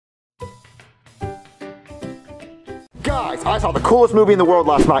Guys, I saw the coolest movie in the world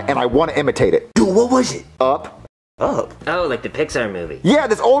last night and I want to imitate it. Dude, what was it? Up. Up? Oh, like the Pixar movie. Yeah,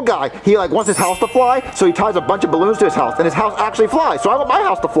 this old guy, he like wants his house to fly, so he ties a bunch of balloons to his house, and his house actually flies. So I want my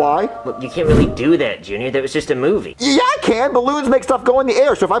house to fly. Well, you can't really do that, Junior. That was just a movie. Yeah, I can. Balloons make stuff go in the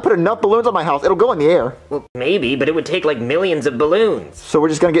air, so if I put enough balloons on my house, it'll go in the air. Well, maybe, but it would take like millions of balloons. So we're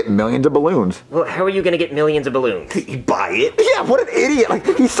just gonna get millions of balloons. Well, how are you gonna get millions of balloons? You buy it? Yeah, what an idiot. Like,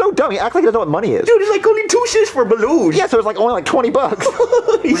 he's so dumb. He acts like he doesn't know what money is. Dude, it's like only 2 cents for balloons. Yeah, so it's like only like 20 bucks.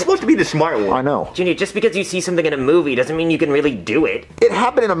 He's supposed to be the smart one. I know. Junior, just because you see something in a movie doesn't mean you can really do it. It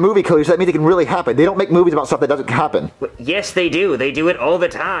happened in a movie, Cody, so that means it can really happen. They don't make movies about stuff that doesn't happen. Well, yes, they do. They do it all the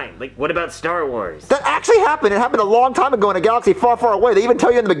time. Like, what about Star Wars? That actually happened. It happened a long time ago in a galaxy far, far away. They even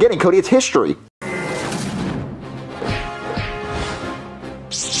tell you in the beginning, Cody, it's history.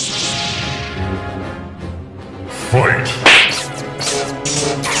 Fight!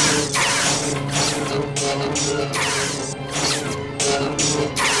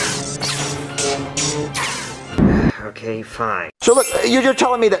 Okay, fine. So look, you're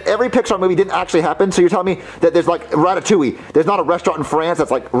telling me that every Pixar movie didn't actually happen? So you're telling me that there's like Ratatouille, there's not a restaurant in France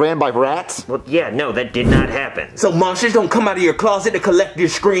that's like ran by rats? Well, yeah, no, that did not happen. So monsters don't come out of your closet to collect your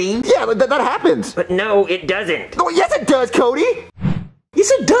screens? Yeah, that happens. But no, it doesn't. Oh, yes it does, Cody.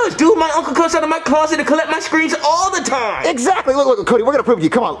 Yes, it does, dude. My uncle comes out of my closet to collect my screens all the time. Exactly. Look, Cody, we're gonna prove it to you.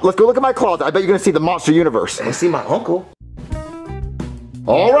 Come on, let's go look at my closet. I bet you're gonna see the monster universe. I see my uncle.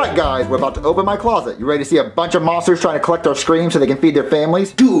 All right, guys, we're about to open my closet. You ready to see a bunch of monsters trying to collect our screams so they can feed their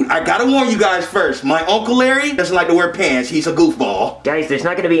families? Dude, I gotta warn you guys first. My Uncle Larry doesn't like to wear pants. He's a goofball. Guys, there's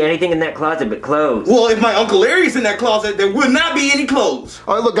not gonna be anything in that closet but clothes. Well, if my Uncle Larry's in that closet, there will not be any clothes.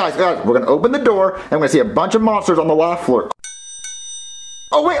 All right, look, guys, we're gonna open the door and we're gonna see a bunch of monsters on the last floor.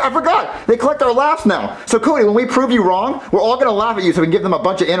 Oh wait, I forgot. They collect our laughs now. So Cody, when we prove you wrong, we're all gonna laugh at you so we can give them a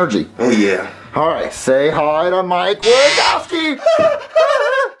bunch of energy. Oh yeah. All right, say hi to Mike Wazowski.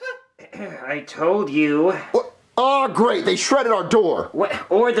 I told you. Oh, great, they shredded our door. What?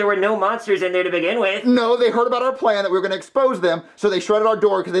 Or there were no monsters in there to begin with. No, they heard about our plan that we were gonna expose them, so they shredded our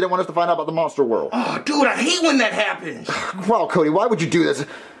door because they didn't want us to find out about the monster world. Oh, dude, I hate when that happens. Wow, Cody, why would you do this?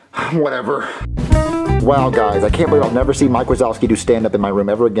 Whatever. Wow, guys, I can't believe I'll never see Mike Wazowski do stand-up in my room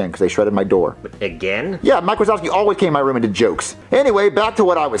ever again because they shredded my door. Again? Yeah, Mike Wazowski always came in my room and did jokes. Anyway, back to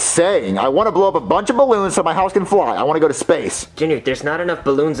what I was saying. I want to blow up a bunch of balloons so my house can fly. I want to go to space. Junior, there's not enough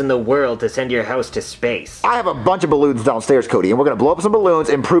balloons in the world to send your house to space. I have a bunch of balloons downstairs, Cody, and we're going to blow up some balloons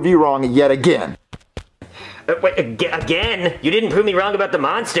and prove you wrong yet again. Wait, again? You didn't prove me wrong about the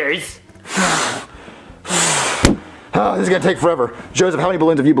monsters. Oh, this is going to take forever. Joseph, how many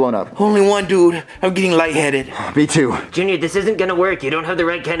balloons have you blown up? Only one, dude. I'm getting lightheaded. Me too. Junior, this isn't gonna work. You don't have the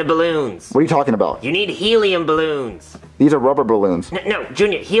right kind of balloons. What are you talking about? You need helium balloons. These are rubber balloons. No,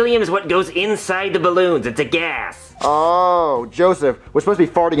 Junior, helium is what goes inside the balloons. It's a gas. Oh, Joseph, we're supposed to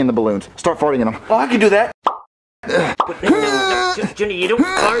be farting in the balloons. Start farting in them. Oh, I can do that. No, Junior, you don't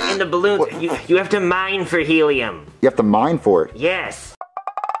fart in the balloons. You have to mine for helium. You have to mine for it. Yes.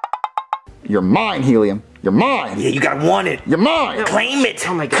 You're mine, helium. You're mine. Yeah, you gotta want it. You're mine. Claim it.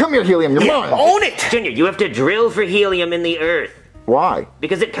 Oh my God. Come here, helium. You're mine. Own it. Junior, you have to drill for helium in the earth. Why?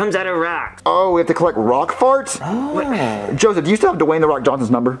 Because it comes out of rocks. Oh, we have to collect rock farts? Oh. Joseph, do you still have Dwayne The Rock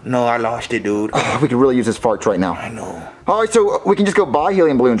Johnson's number? No, I lost it, dude. We could really use his farts right now. I know. All right, so we can just go buy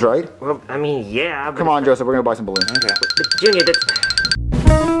helium balloons, right? Well, I mean, yeah. But Come on, Joseph, we're gonna buy some balloons. Okay. But Junior, that's...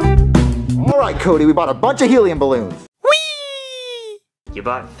 All right, Cody, we bought a bunch of helium balloons. You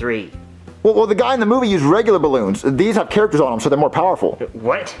bought 3. Well, the guy in the movie used regular balloons. These have characters on them, so they're more powerful.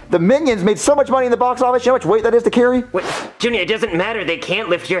 What? The Minions made so much money in the box office. You know how much weight that is to carry? What? Junior, it doesn't matter. They can't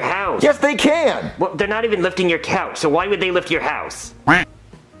lift your house. Yes, they can. Well, they're not even lifting your couch, so why would they lift your house? What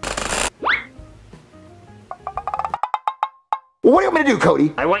do you want me to do,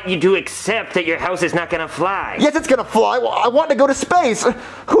 Cody? I want you to accept that your house is not gonna fly. Yes, it's gonna fly. Well, I want to go to space. Who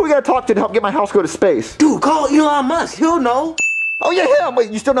are we gonna talk to help get my house go to space? Dude, call Elon Musk. He'll know. Oh, yeah, him. Wait,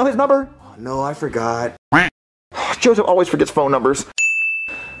 you still know his number? Oh, no, I forgot. Joseph always forgets phone numbers.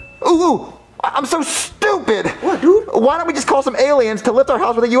 Ooh, I'm so stupid. What, dude? Why don't we just call some aliens to lift our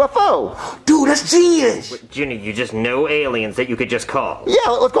house with a UFO? Dude, that's genius. Junior, you just know aliens that you could just call. Yeah,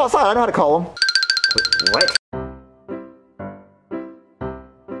 let's go outside. I know how to call them. What?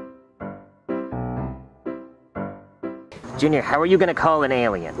 Junior, how are you gonna call an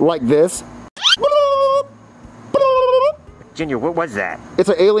alien? Like this. Junior, what was that? It's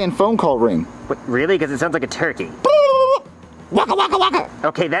an alien phone call ring. What, really? Because it sounds like a turkey. Waka waka waka.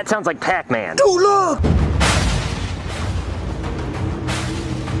 Okay, that sounds like Pac-Man. Dude, look.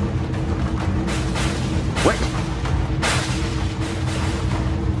 What?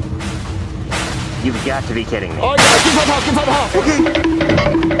 You've got to be kidding me. All right, guys, get inside the house, Okay.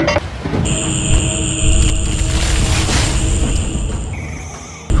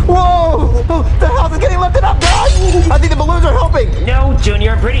 Whoa! Oh, the house is getting lifted up, guys! I think the balloons are helping! No,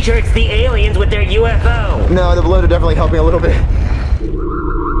 Junior, I'm pretty sure it's the aliens with their UFO. No, the balloons are definitely helping a little bit.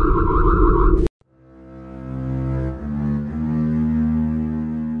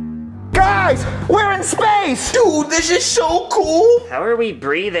 Guys! We're in space! Dude, this is so cool. How are we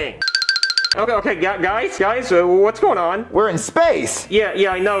breathing? Okay, guys, what's going on? We're in space!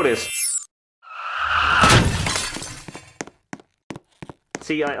 Yeah, I noticed.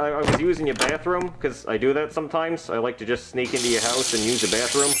 See, I was using your bathroom, because I do that sometimes. I like to just sneak into your house and use the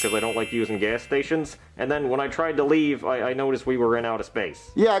bathroom, because I don't like using gas stations. And then when I tried to leave, I noticed we were in outer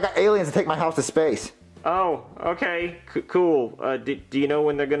space. Yeah, I got aliens to take my house to space. Oh, okay, cool. Do you know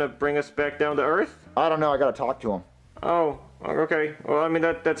when they're gonna bring us back down to Earth? I don't know, I gotta talk to them. Oh, okay. Well, I mean,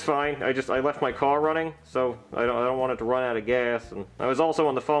 that's fine. I left my car running, so I don't want it to run out of gas. And I was also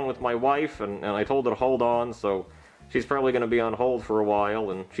on the phone with my wife, and I told her to hold on, so she's probably going to be on hold for a while,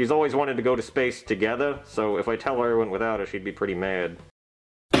 and she's always wanted to go to space together, so if I tell her I went without her, she'd be pretty mad.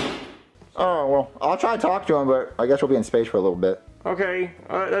 Oh, well, I'll try to talk to him, but I guess we'll be in space for a little bit. Okay,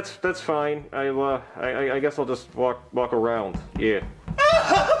 that's fine. I guess I'll just walk around. Yeah.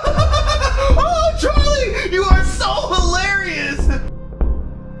 Oh, Charlie, you are so hilarious.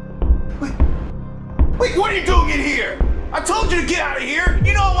 Wait, what are you doing in here? I told you to get out of here.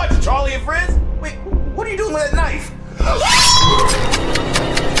 You know I watch Charlie and Friends. Wait, what are you doing with that knife?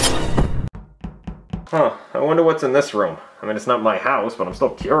 Huh, I wonder what's in this room. I mean, it's not my house, but I'm still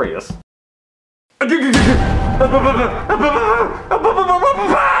curious. Buddy!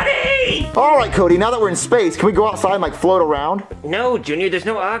 Alright, Cody, now that we're in space, can we go outside and, like, float around? No, Junior, there's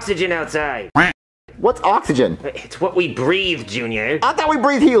no oxygen outside. What's oxygen? It's what we breathe, Junior. I thought we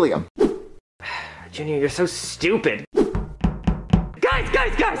breathed helium. Junior, you're so stupid. Guys!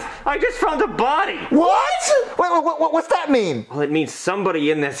 I just found a body! What? Wait, what's that mean? Well, it means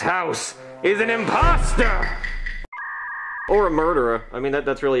somebody in this house is an imposter! Or a murderer. I mean,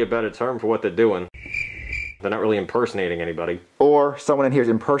 that's really a better term for what they're doing. They're not really impersonating anybody. Or someone in here is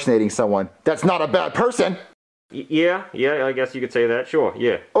impersonating someone. That's not a bad person! Yeah, I guess you could say that, sure,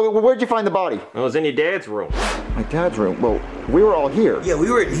 yeah. Oh, well, where'd you find the body? It was in your dad's room. My dad's room? Well, we were all here. Yeah,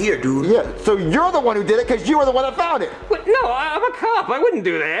 we were in here, dude. Yeah, so you're the one who did it because you were the one that found it. What? No, I'm a cop. I wouldn't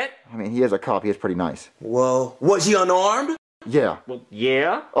do that. I mean, he is a cop. He is pretty nice. Well, was he unarmed? Yeah. Well,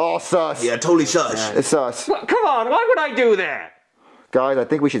 yeah? All sus. Yeah, totally sus. It's sus. Well, come on, why would I do that? Guys, I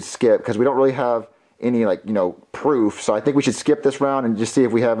think we should skip because we don't really have any, like, you know, proof. So I think we should skip this round and just see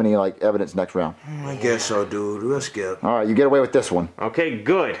if we have any, like, evidence next round. I guess so, dude. Let's skip. All right, you get away with this one. Okay,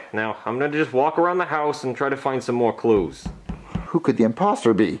 good. Now, I'm gonna just walk around the house and try to find some more clues. Who could the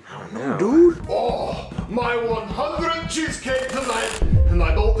imposter be? I don't know, dude. Oh, my 100th cheesecake tonight, and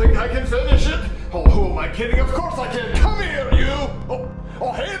I don't think I can finish it. Oh, who am I kidding? Of course I can. Come here, you.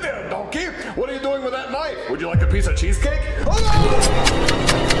 Oh, hey there, donkey. What are you doing with that knife? Would you like a piece of cheesecake?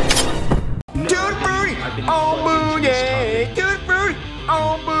 Tutti frutti on booty, tutti frutti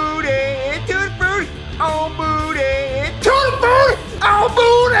on booty, tutti frutti on booty, tutti frutti on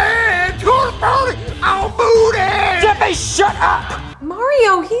booty, tutti frutti on booty. Jeffy, shut up!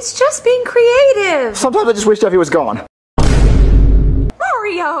 Mario, he's just being creative. Sometimes I just wish Jeffy was gone.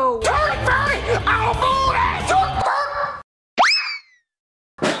 Mario! Tutti frutti on booty, tutti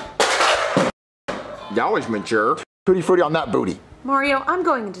frutti. Y'all always mature. Tutti frutti on that booty. Mario, I'm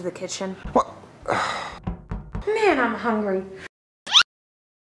going into the kitchen. What? Man, I'm hungry.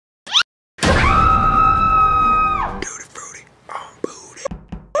 Tutti frutti on booty.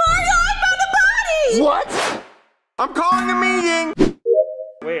 Mario, I found the body! What? I'm calling a meeting.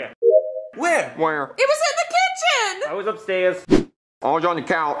 Where? Where? Where? It was in the kitchen! I was upstairs. I was on the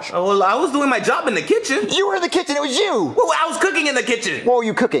couch. Oh, well, I was doing my job in the kitchen. You were in the kitchen. It was you. Well, I was cooking in the kitchen. What were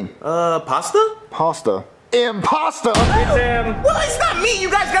you cooking? Pasta? Pasta. Imposter. It's him. Well, it's not me. You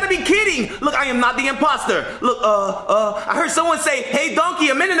guys gotta be kidding. Look, I am not the imposter. Look, I heard someone say, "Hey, donkey,"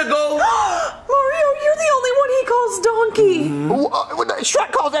 a minute ago. Mario, you're the only one he calls donkey.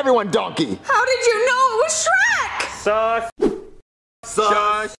 Shrek calls everyone donkey. How did you know it was Shrek? Sauce.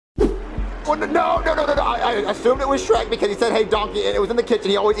 Sus. Well, no. I assumed it was Shrek because he said, "Hey, donkey," and it was in the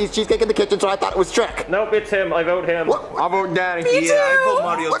kitchen. He always eats cheesecake in the kitchen, so I thought it was Shrek. Nope, it's him. I vote him. What? I vote Daddy. Me too. I vote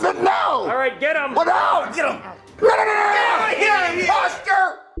Mario. What? No! All right, get him. What? No! Get him. No! Get out of here.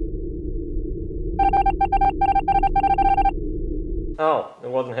 Imposter! Oh, it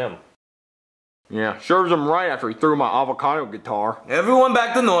wasn't him. Yeah, serves him right after he threw my avocado guitar. Everyone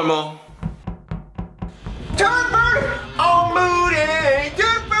back to normal. Turn booty on booty,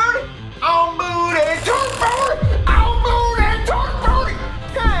 turn booty on booty.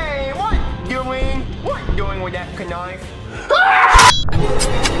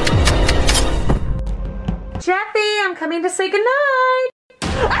 coming to say goodnight.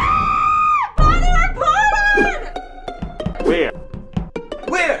 Ah! Body reported! Where?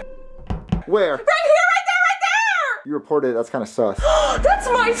 Where? Where? Right here, right there! You reported it. That's kind of sus. That's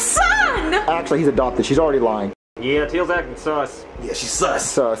my son! Actually, he's adopted. She's already lying. Yeah, Teal's acting sus. Yeah, she's sus.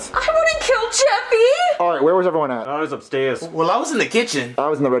 Sus. I wouldn't kill Jeffy! Alright, where was everyone at? I was upstairs. Well, I was in the kitchen. I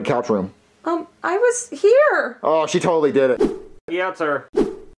was in the red couch room. I was here. Oh, she totally did it. Yeah, it's her.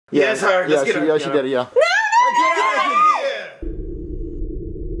 Yeah, it's her. Let's get her. Yeah, she did it, yeah. Get out of here!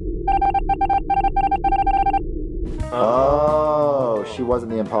 Oh, she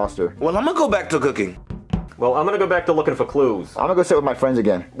wasn't the imposter. Well, I'm gonna go back to cooking. Well, I'm gonna go back to looking for clues. I'm gonna go sit with my friends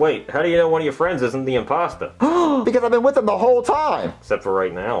again. Wait, how do you know one of your friends isn't the imposter? Because I've been with them the whole time. Except for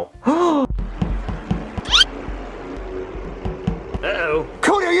right now. Uh-oh.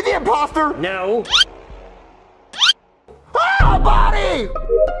 Cody, are you the imposter? No. Ah, body!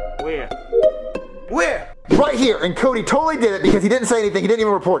 Where? Where? Right here, and Cody totally did it because he didn't say anything. He didn't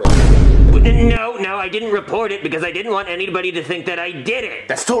even report it. No, I didn't report it because I didn't want anybody to think that I did it.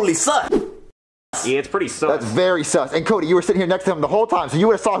 That's totally sus. Yeah, it's pretty sus. That's very sus. And Cody, you were sitting here next to him the whole time, so you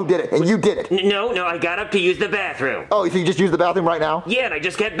would have saw who did it, and you did it. No, I got up to use the bathroom. Oh, so you just used the bathroom right now? Yeah, and I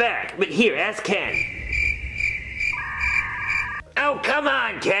just got back. But here, ask Ken. Oh, come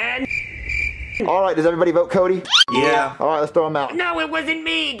on, Ken. All right, does everybody vote Cody? Yeah. All right, let's throw him out. No, it wasn't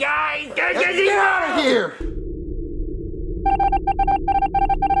me, guys. Get out of here!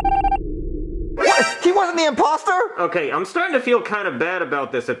 What? He wasn't the imposter? Okay, I'm starting to feel kind of bad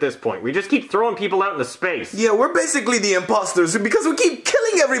about this at this point. We just keep throwing people out into space. Yeah, we're basically the imposters because we keep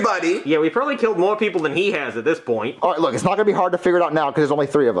killing everybody. Yeah, we probably killed more people than he has at this point. All right, look, it's not going to be hard to figure it out now because there's only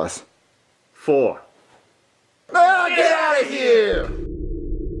 3 of us. 4. Ah, get out of here!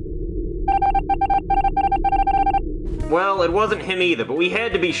 Well, it wasn't him either, but we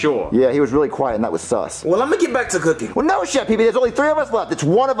had to be sure. Yeah, he was really quiet and that was sus. Well, I'm gonna get back to cooking. Well, no, Chef PB, there's only 3 of us left. It's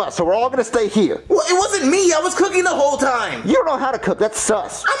one of us, so we're all going to stay here. Well, it wasn't me. I was cooking the whole time. You don't know how to cook. That's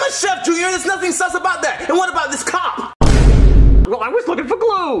sus. I'm a chef, Junior. There's nothing sus about that. And what about this cop? Well, I was looking for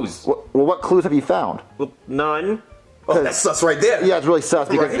clues. Well, what clues have you found? Well, none. Oh, that's sus right there. Yeah, it's really sus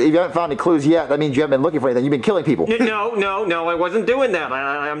because Right. if you haven't found any clues yet, that means you haven't been looking for anything. You've been killing people. No, I wasn't doing that.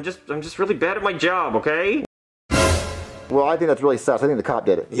 I'm just really bad at my job, okay? Well, I think that's really sus. I think the cop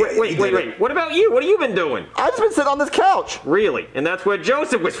did it. Yeah, he did it. Wait. What about you? What have you been doing? I've just been sitting on this couch. Really? And that's where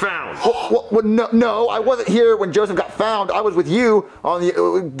Joseph was found. Well, no, I wasn't here when Joseph got found. I was with you on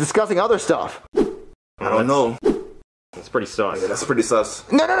the discussing other stuff. I don't know. That's pretty sus. Yeah, that's pretty sus.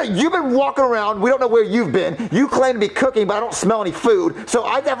 No, you've been walking around. We don't know where you've been. You claim to be cooking, but I don't smell any food. So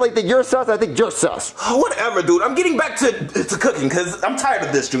I definitely think you're sus. I think you're sus. Oh, whatever, dude. I'm getting back to cooking because I'm tired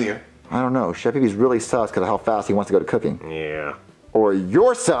of this, Junior. I don't know. Chef Pee-Pee's really sus because of how fast he wants to go to cooking. Yeah. Or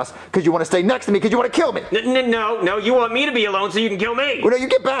you're sus because you want to stay next to me because you want to kill me. No, you want me to be alone so you can kill me. Well, no, you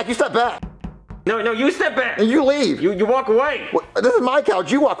get back. You step back. No, you step back. And you leave. You walk away. Well, this is my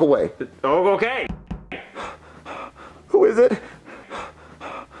couch. You walk away. Oh, okay. Who is it?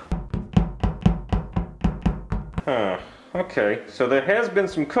 Huh. Okay, so there has been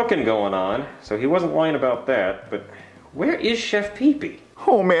some cooking going on, so he wasn't lying about that, but where is Chef Pee-Pee?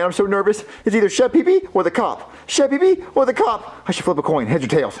 Oh man, I'm so nervous. It's either Chef Pee-Pee or the cop. Chef Pee-Pee or the cop. I should flip a coin. Heads or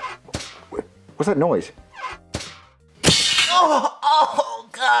tails. What's that noise? Oh,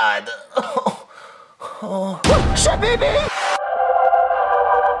 God. Chef Pee-Pee!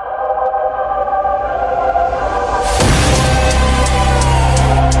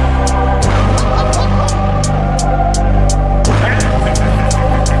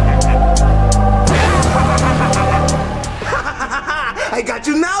 I got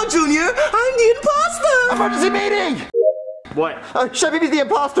you now, Junior. I'm the imposter. Emergency meeting! What? Chef Pee-Pee's the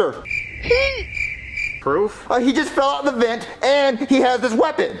imposter. Proof? He just fell out of the vent and he has this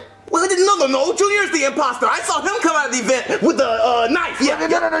weapon. Well, no. Junior's the imposter. I saw him come out of the vent with a knife. Yeah.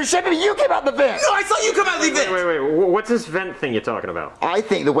 No, Chef Pee-Pee, you came out the vent. No, I saw you come out of the vent. Wait. What's this vent thing you're talking about? I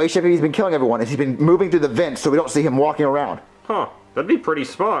think the way Chef Pee-Pee's been killing everyone is he's been moving through the vents so we don't see him walking around. Huh. That'd be pretty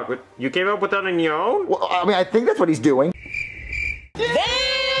smart, but you came up with that on your own? Well, I mean, I think that's what he's doing.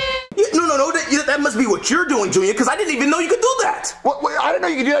 No, that must be what you're doing, Junior, because I didn't even know you could do that. Wait, I didn't know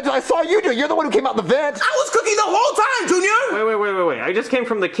you could do that until I saw you do it. You're the one who came out the vent. I was cooking the whole time, Junior. Wait. I just came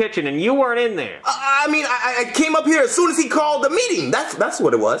from the kitchen and you weren't in there. I came up here as soon as he called the meeting. That's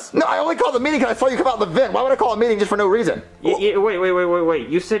what it was. No, I only called the meeting because I saw you come out the vent. Why would I call a meeting just for no reason? Wait.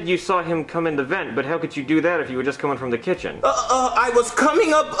 You said you saw him come in the vent, but how could you do that if you were just coming from the kitchen? I was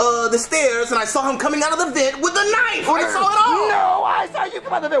coming up the stairs and I saw him coming out of the vent with a knife. I saw it all. No, I saw you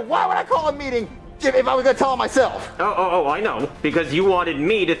come out the vent. Why would I call a meeting if I was going to tell him myself? Oh, I know. Because you wanted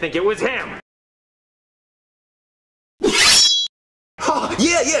me to think it was him.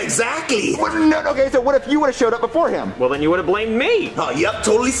 Yeah, exactly. Well, no, okay, so what if you would have showed up before him? Well, then you would have blamed me. Oh, yep,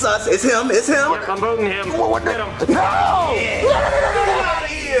 totally sus. It's him. Yep, I'm voting him. What Get him. No! Get out of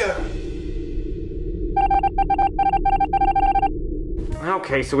here.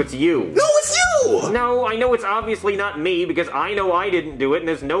 Okay, so it's you. No, it's you. No, I know it's obviously not me because I know I didn't do it and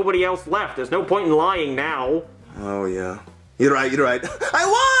there's nobody else left. There's no point in lying now. Oh, yeah. You're right. I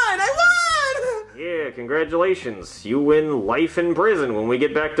won! Yeah, congratulations. You win life in prison when we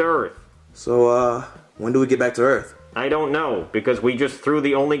get back to Earth. So, when do we get back to Earth? I don't know, because we just threw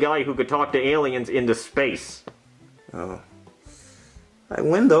the only guy who could talk to aliens into space. Oh. I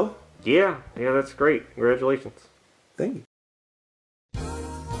win, though. Yeah, that's great. Congratulations. Thank you.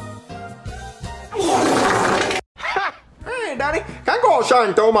 Hey, Daddy, can I go outside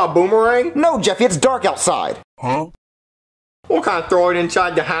and throw my boomerang? No, Jeffy, it's dark outside. Huh? Well, can I throw it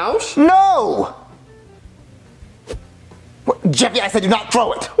inside the house? No! What, Jeffy, I said do not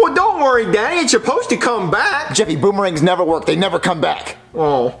throw it. Well, don't worry, Daddy, it's supposed to come back. Jeffy, boomerangs never work. They never come back.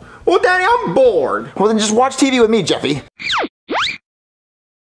 Oh, well, Daddy, I'm bored. Well, then just watch TV with me, Jeffy.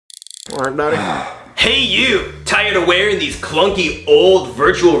 All right, Daddy. Hey you! Tired of wearing these clunky old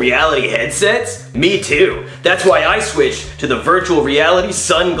virtual reality headsets? Me too. That's why I switched to the virtual reality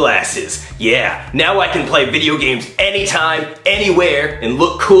sunglasses. Yeah, now I can play video games anytime, anywhere, and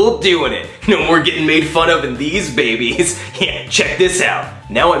look cool doing it. No more getting made fun of in these babies. Yeah, check this out.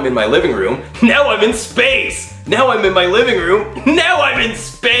 Now I'm in my living room. Now I'm in space. Now I'm in my living room. Now I'm in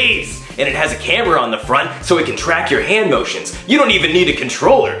space. And it has a camera on the front so it can track your hand motions. You don't even need a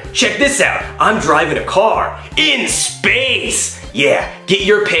controller. Check this out. I'm driving a car in space. Yeah, get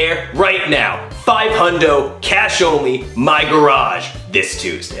your pair right now. $500, cash only, my garage, this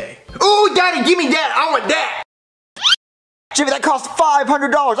Tuesday. Ooh, Daddy, give me that. I want that. Jeffy, that cost $500.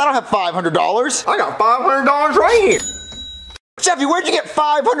 I don't have $500. I got $500 right here. Jeffy, where'd you get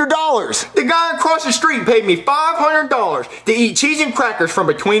 $500? The guy across the street paid me $500 to eat cheese and crackers from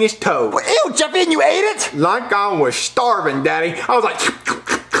between his toes. Ew, Jeffy, and you ate it? Like I was starving, Daddy. I was like,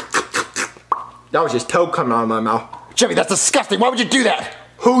 that was his toe coming out of my mouth. Jeffy, that's disgusting. Why would you do that?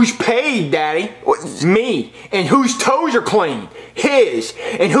 Who's paid, Daddy? Me. And whose toes are clean? His.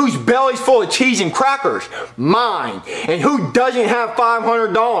 And whose belly's full of cheese and crackers? Mine. And who doesn't have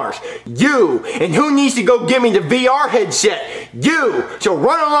 $500? You. And who needs to go get me the VR headset? You. So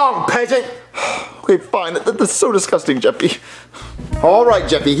run along, peasant. Okay, fine. That's so disgusting, Jeffy. All right,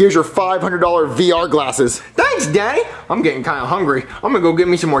 Jeffy, here's your $500 VR glasses. Thanks, Daddy. I'm getting kind of hungry. I'm gonna go get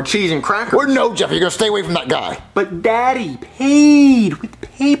me some more cheese and crackers. Or no, Jeffy, you're gonna stay away from that guy. But Daddy, paid with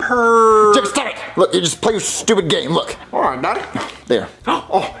paper. Jeffy, stop it. Look, you just play your stupid game. Look. All right, Daddy. There.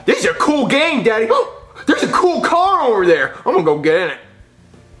 Oh, this is a cool game, Daddy. Oh, there's a cool car over there. I'm gonna go get in it.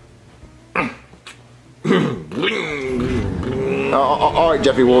 All right,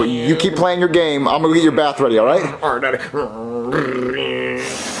 Jeffy, well, you keep playing your game. I'm gonna get your bath ready, all right? All right, Daddy.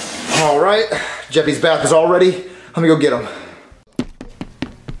 All right, Jeffy's bath is all ready. Let me go get him.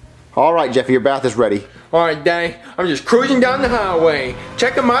 All right, Jeffy, your bath is ready. All right, Daddy, I'm just cruising down the highway,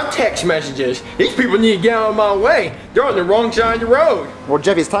 checking my text messages. These people need to get out of my way. They're on the wrong side of the road. Well,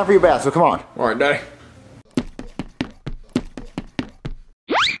 Jeffy, it's time for your bath, so come on. All right, Daddy.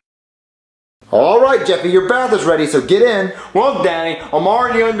 All right, Jeffy, your bath is ready, so get in. Well, Daddy, I'm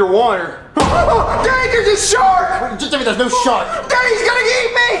already underwater. Daddy, there's a shark! Jeffy, there's no shark. Daddy's gonna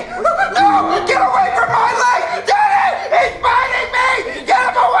eat me! No! Get away from my leg! Daddy! He's biting me! Get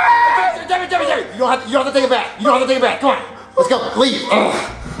him away! Jeffy, you don't have to take a bath. You don't have to take a bath. Come on, let's go. Leave.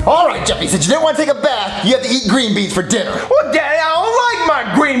 All right, Jeffy, since you didn't want to take a bath, you have to eat green beans for dinner. Well, Daddy, I don't like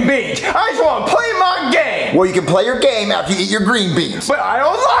my green beans. I just want to play my game. Well, you can play your game after you eat your green beans. But I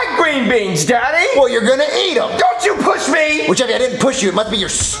don't like green beans, Daddy. Well, you're gonna eat them. Don't you push me. Well, Jeffy, I didn't push you. It must be your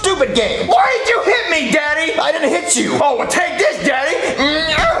stupid game. Why did you hit me, Daddy? I didn't hit you. Oh, well, take this, Daddy.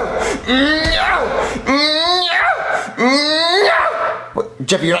 What,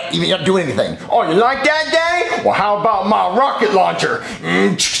 Jeffy, you're not doing anything. Oh, you like that, Daddy? Well, how about my rocket launcher?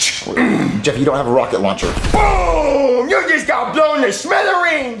 Jeffy, you don't have a rocket launcher. Boom! You just got blown to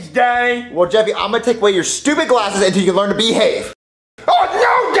smithereens, Daddy. Well, Jeffy, I'm gonna take away your stupid glasses until you can learn to behave. Oh,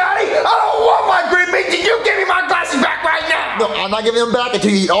 no, Daddy! I don't want my green beans. You give me my glasses back right now. No, I'm not giving them back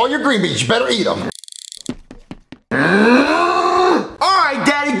until you eat all your green beans. You better eat them. All right,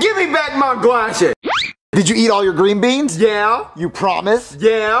 Daddy, give me back my glasses. Did you eat all your green beans? Yeah. You promise?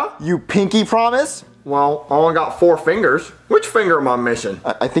 Yeah. You pinky promise? Well, I only got 4 fingers. Which finger am I missing?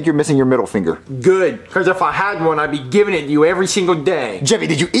 I think you're missing your middle finger. Good, because if I had one, I'd be giving it to you every single day. Jeffy,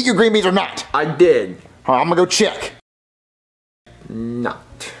 did you eat your green beans or not? I did. All right, I'm gonna go check. Not.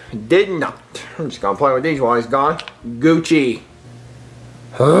 Did not. I'm just gonna play with these while he's gone. Gucci.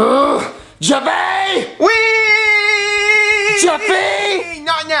 Jeffy! Whee! Jeffy!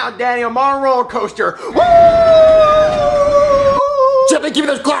 Not now, Daddy. I'm on a roller coaster. Woo! Jeffy, give me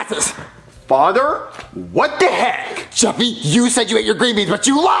those glasses! Father, what the heck? Jeffy, you said you ate your green beans, but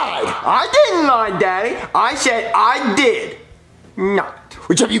you lied! I didn't lie, Daddy. I said I did. Not.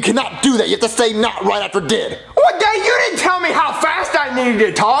 Well, Jeffy, you cannot do that. You have to say not right after did. Well, Daddy, you didn't tell me how fast I needed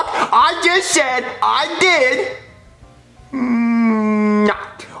to talk. I just said I did.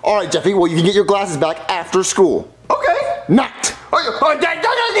 Not. All right, Jeffy, well, you can get your glasses back after school. Okay. Not. Oh, that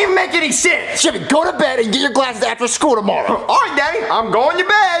doesn't even make any sense. Jeffy, go to bed and get your glasses after school tomorrow. All right, Daddy, I'm going to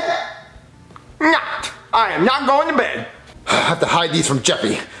bed. Not. I am not going to bed. I have to hide these from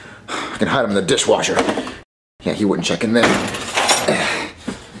Jeffy. I can hide them in the dishwasher. Yeah, he wouldn't check in there.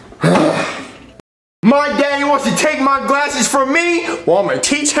 My daddy wants to take my glasses from me. Well, I'm going to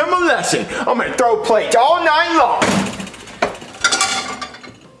teach him a lesson. I'm going to throw plates all night long.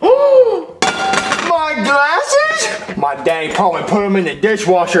 Ooh, my glasses? My daddy probably put them in the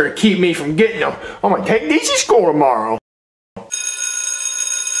dishwasher to keep me from getting them. I'm going to take these to school tomorrow.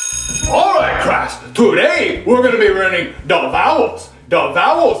 Alright, class. Today, we're going to be learning the vowels. The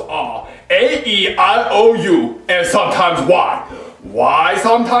vowels are A, E, I, O, U, and sometimes Y. Why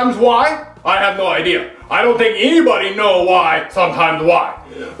sometimes Y? I have no idea. I don't think anybody knows why sometimes Y.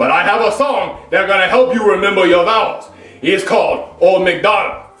 But I have a song that's going to help you remember your vowels. It's called Old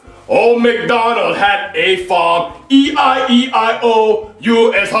MacDonald. Old MacDonald had a farm,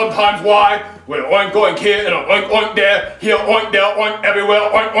 E-I-E-I-O-U, and sometimes Y, with an oink oink here and an oink oink there, here oink there, oink everywhere,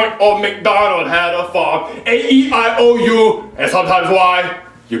 oink oink. Old MacDonald had a farm, A-E-I-O-U, and sometimes Y.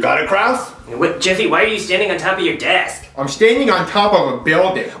 You got it, Kraus? What, Jeffy, why are you standing on top of your desk? I'm standing on top of a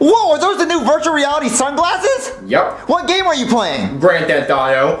building. Whoa, are those the new virtual reality sunglasses? Yep. What game are you playing? Grand Theft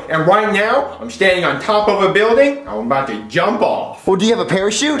Auto. And right now, I'm standing on top of a building. I'm about to jump off. Well, do you have a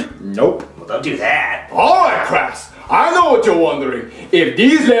parachute? Nope. Well, don't do that. Alright, Kraus. I know what you're wondering. If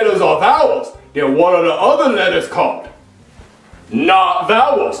these letters are vowels, then what are the other letters called? Not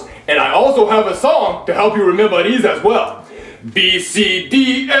vowels. And I also have a song to help you remember these as well. B, C,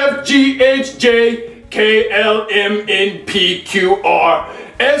 D, F, G, H, J, K, L, M, N, P, Q, R,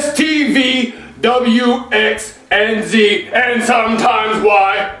 S, T, V, W, X, and Z, and sometimes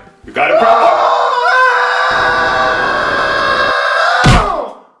Y. You got it, Kraus?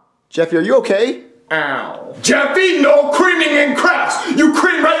 Jeffy, are you okay? Ow. Jeffy, no creaming in Kraus. You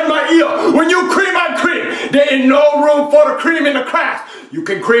cream right in my ear. When you cream, I cream. There ain't no room for the cream in the Kraus. You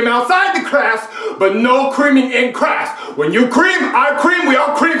can cream outside the Kraus, but no creaming in Kraus. When you cream, I cream. We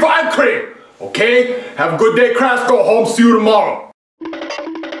all cream for I cream. Okay? Have a good day, Kraus. Go home. See you tomorrow.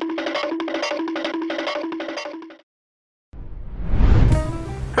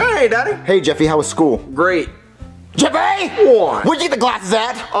 Hey, Daddy. Hey, Jeffy, how was school? Great. Jeffy! What? Where'd you get the glasses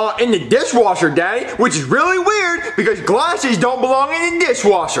at? In the dishwasher, Daddy, which is really weird because glasses don't belong in the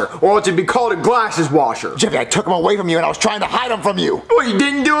dishwasher, or else it'd be called a glasses washer. Jeffy, I took them away from you and I was trying to hide them from you. Well, you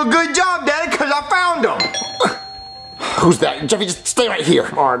didn't do a good job, Daddy, because I found them. Who's that? Jeffy, just stay right here.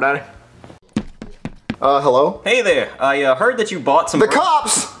 All right, Daddy. Hello? Hey there, I heard that you bought some... The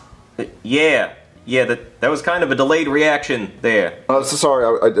cops! Yeah, that was kind of a delayed reaction there. So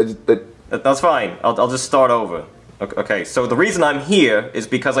sorry, That's fine, I'll just start over. Okay, so the reason I'm here is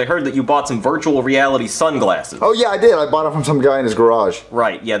because I heard that you bought some virtual reality sunglasses. Oh yeah, I did. I bought them from some guy in his garage.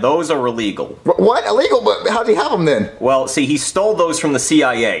 Right, yeah, those are illegal. What? Illegal? But how did he have them then? Well, see, he stole those from the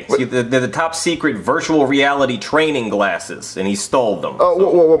CIA. See, they're the top secret virtual reality training glasses, and he stole them.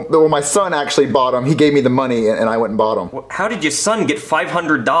 Oh, well, my son actually bought them. He gave me the money, and I went and bought them. How did your son get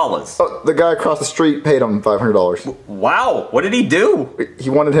 $500? Oh, the guy across the street paid him $500. Wow, what did he do? He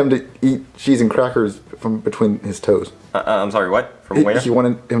wanted him to eat cheese and crackers from between his toes. I'm sorry, what? From where? He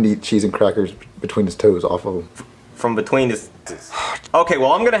wanted him to eat cheese and crackers between his toes, off of him. From between his... Okay,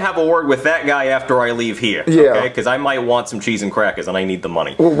 well, I'm gonna have a word with that guy after I leave here. Yeah. Okay, because I might want some cheese and crackers, and I need the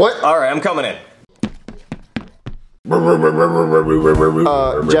money. Well, what? Alright, I'm coming in.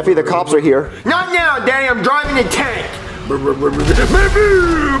 Jeffy, the cops are here. Not now, Daddy. I'm driving a tank. Boom,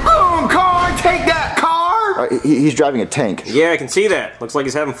 car, take that car. He's driving a tank. Yeah, I can see that. Looks like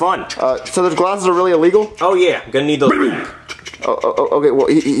he's having fun. So those glasses are really illegal? Oh yeah, I'm gonna need those. Okay, well,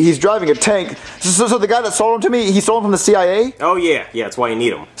 he's driving a tank. So the guy that sold them to me, he sold them from the CIA? Oh yeah, that's why you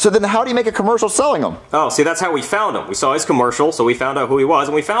need them. So then how do you make a commercial selling them? Oh, see, that's how we found him. We saw his commercial, so we found out who he was,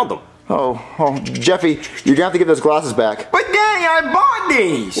 and we found him. Oh, Jeffy, you're gonna have to give those glasses back. But Daddy, I bought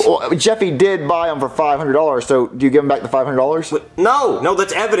these. Well, Jeffy did buy them for $500, so do you give him back the $500? No,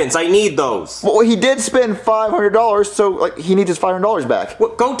 that's evidence. I need those. Well, he did spend $500, so like he needs his $500 back.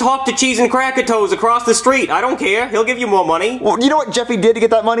 Well, go talk to Cheese and Cracker Toes across the street. I don't care. He'll give you more money. Well, you know what Jeffy did to get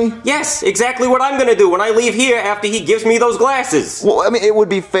that money? Yes, exactly what I'm gonna do when I leave here after he gives me those glasses. Well, I mean, it would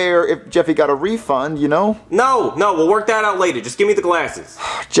be fair if Jeffy got a refund, you know? No, we'll work that out later. Just give me the glasses.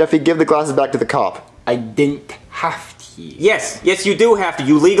 Jeffy, give the glasses back to the cop. I didn't have to. Yes, you do have to.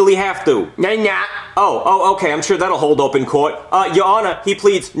 You legally have to. Nah. Oh, okay. I'm sure that'll hold up in court. Your Honor, he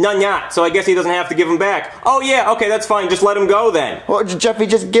pleads none, so I guess he doesn't have to give them back. Oh, yeah, okay, that's fine. Just let him go then. Well, Jeffy,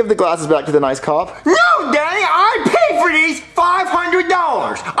 just give the glasses back to the nice cop. No, Daddy, I paid for these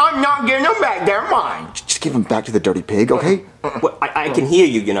 $500. I'm not giving them back. They're mine. Just give them back to the dirty pig, okay? Well, I can hear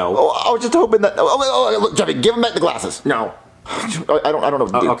you, you know. Oh, I was just hoping that... Oh, look, Jeffy, give him back the glasses. No. I don't know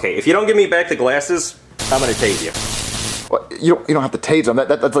what to do. Okay, if you don't give me back the glasses, I'm gonna tase you. Well, you don't have to tase them.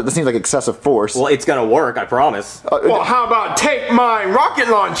 That seems like excessive force. Well, it's gonna work, I promise. Well, how about take my rocket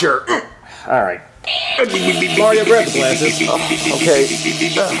launcher? All right. Mario, grab the glasses. Okay.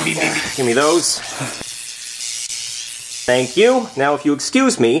 Give me those. Thank you. Now, if you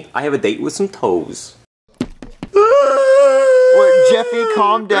excuse me, I have a date with some toes. Wait, Jeffy,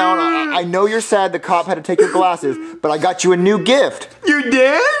 calm down. I know you're sad the cop had to take your glasses, but I got you a new gift. You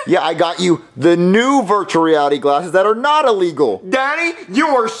did? Yeah, I got you the new virtual reality glasses that are not illegal. Daddy, you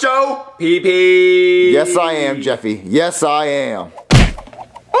are so pee-pee. Yes, I am, Jeffy. Yes, I am.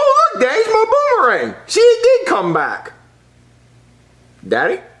 Oh, look, Daddy's my boomerang. See, it did come back.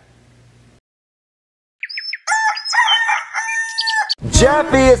 Daddy?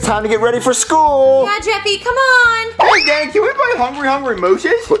 Jeffy, it's time to get ready for school. Yeah, Jeffy, come on. Hey, Daddy, can we play Hungry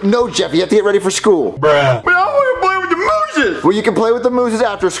Mooses? No, Jeffy, you have to get ready for school. Bruh. But I want to play with the mooses. Well, you can play with the mooses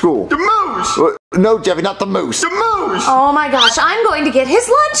after school. The moose. No, Jeffy, not the moose. The moose. Oh my gosh, I'm going to get his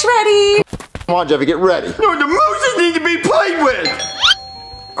lunch ready. Come on, Jeffy, get ready. No, the mooses need to be played with.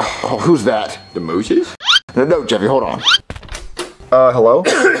 Oh, who's that? The mooses? No, Jeffy, hold on. Hello?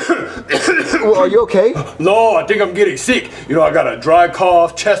 Well, are you okay? No, I think I'm getting sick. You know, I got a dry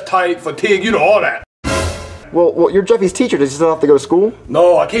cough, chest tight, fatigue, you know, all that. Well, you're Jeffy's teacher. Does he still have to go to school?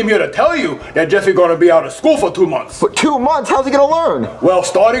 No, I came here to tell you that Jeffy gonna be out of school for 2 months. For 2 months? How's he gonna learn? Well,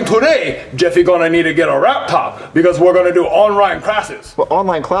 starting today, Jeffy gonna need to get a laptop because we're gonna do online classes. Well,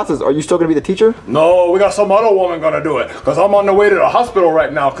 online classes? Are you still gonna be the teacher? No, we got some other woman gonna do it because I'm on the way to the hospital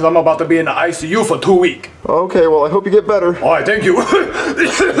right now because I'm about to be in the ICU for 2 weeks. Okay, well, I hope you get better. All right, thank you.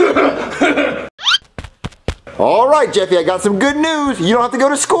 All right, Jeffy, I got some good news. You don't have to go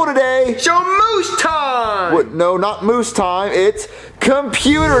to school today. So moose time. What? No, not moose time. It's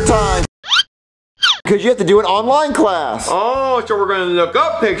computer time. Because you have to do an online class. Oh, so we're going to look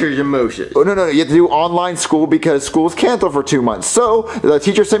up pictures of mooses. Oh, no. You have to do online school because school's canceled for 2 months. So the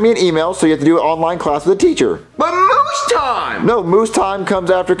teacher sent me an email, so you have to do an online class with the teacher. But moose time. No, moose time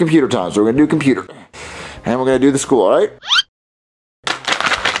comes after computer time. So we're going to do computer. And we're going to do the school, all right?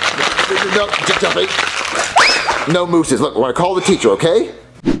 No, Jeffy. No mooses. Look, we're going to call the teacher, okay?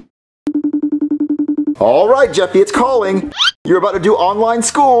 All right, Jeffy, it's calling. You're about to do online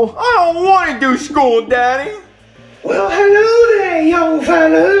school. I don't want to do school, Daddy. Well, hello there, young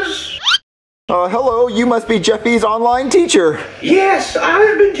fellas. Hello, you must be Jeffy's online teacher. Yes,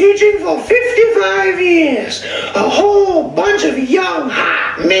 I've been teaching for 55 years. A whole bunch of young,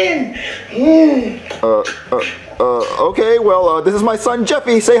 hot men. Okay, well, this is my son,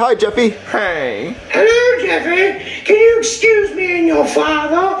 Jeffy. Say hi, Jeffy. Hey. Hello, Jeffy. Can you excuse me and your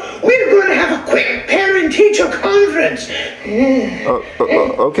father? We're going to have a quick parent-teacher conference.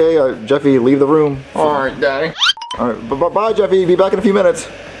 Okay, Jeffy, leave the room. All right, Daddy. All right, bye, Jeffy. Be back in a few minutes.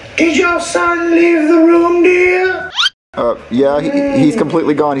 Did your son leave the room, dear? Yeah, he's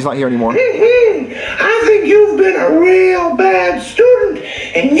completely gone. He's not here anymore. I think you've been a real bad student,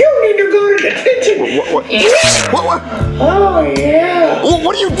 and you need to go to detention. What? Oh, yeah.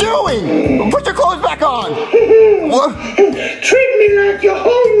 What are you doing? Put your clothes back on. What? Treat me like your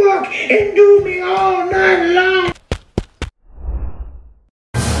homework and do me all night long.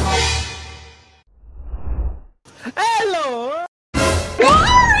 Hello.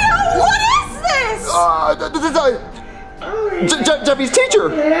 Mario, what is this? Jeffy's teacher.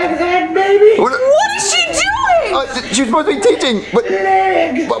 Like that, baby. What is she doing? She's supposed to be teaching, but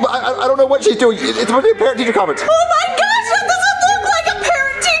I don't know what she's doing. It's supposed to be a parent-teacher conference. Oh my gosh, that doesn't look like a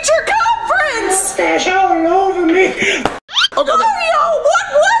parent-teacher conference! Stash all over me. Okay. Mario, what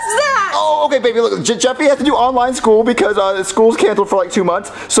was that? Oh, okay, baby. Look, Jeffy has to do online school because school's canceled for like 2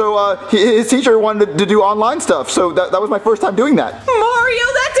 months. So his teacher wanted to do online stuff. So that was my first time doing that. Mario,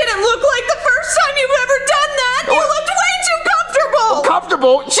 that didn't look like the first time you've ever done that. You looked way too comfortable.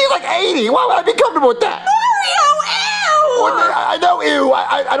 Comfortable? She's like 80. Why would I be comfortable with that? Mario, ew. I know, ew.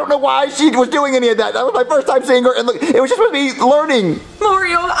 I don't know why she was doing any of that. That was my first time seeing her, and look, it was just with me learning.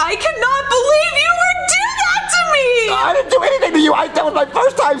 Mario, I cannot believe you would do that to me. I didn't do anything to you. That was my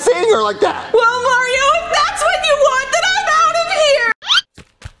first time seeing her like that. Well, Mario, if that's what you want, then I'm out of here.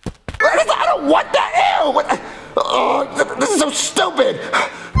 I don't want that. Ew. Oh, this is so stupid.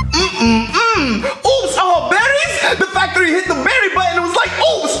 Oops, all berries? The factory hit the berry button and was like,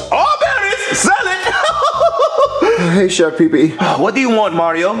 oops, all berries, sell it. Hey, Chef Pee-Pee. What do you want,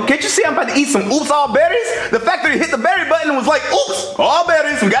 Mario? Can't you see I'm about to eat some oops, all berries? The factory hit the berry button and was like, oops, all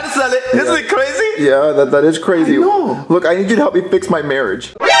berries, we gotta sell it. Isn't it crazy? Yeah, that is crazy. I know. Look, I need you to help me fix my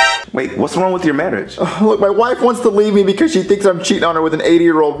marriage. Wait, what's wrong with your marriage? Look, my wife wants to leave me because she thinks I'm cheating on her with an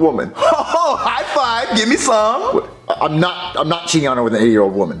 80-year-old woman. Oh, high five, give me some. I'm not cheating on her with an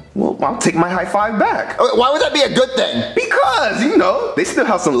 80-year-old woman. Well, I'll take my high five back. Why would that be a good thing? Because, they still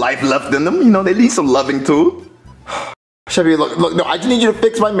have some life left in them. They need some loving too. Chevy, look, no, I just need you to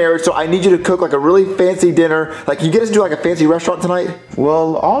fix my marriage, so I need you to cook like a really fancy dinner. Like, can you get us to do like a fancy restaurant tonight?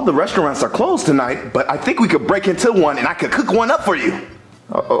 Well, all the restaurants are closed tonight, but I think we could break into one and I could cook one up for you.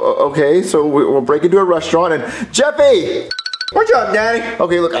 Okay, so we'll break into a restaurant and Jeffy! What's up, Daddy?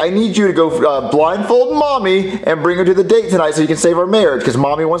 Okay, look, I need you to go blindfold Mommy and bring her to the date tonight so you can save our marriage, because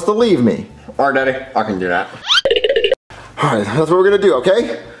Mommy wants to leave me. Alright, Daddy, I can do that. Alright, that's what we're gonna do,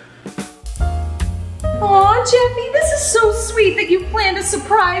 okay? Aw, Jeffy, this is so sweet that you planned a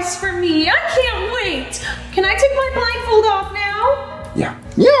surprise for me. I can't wait. Can I take my blindfold off now? Yeah.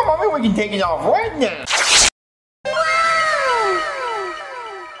 Yeah, Mommy, we can take it off right now.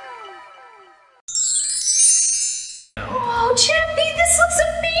 Oh, Jeffy, this looks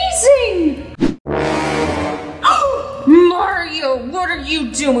amazing! Mario, what are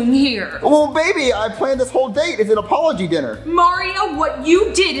you doing here? Well, baby, I planned this whole date. It's an apology dinner. Mario, what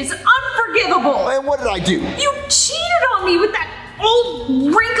you did is unforgivable! And what did I do? You cheated on me with that old,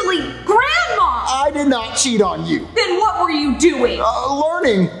 wrinkly grandma! I did not cheat on you. Then what were you doing?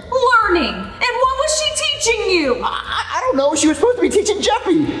 Learning. Learning? And what was she teaching you? I don't know. She was supposed to be teaching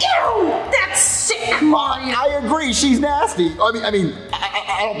Jeffy. Ew! That's sick, Mario! I agree. She's nasty. I mean,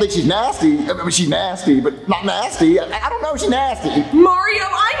 I don't think she's nasty. I mean, she's nasty, but not nasty. I don't know. She's nasty. Mario,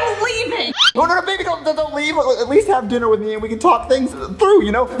 I'm leaving! No, baby, don't leave. At least have dinner with me and we can talk things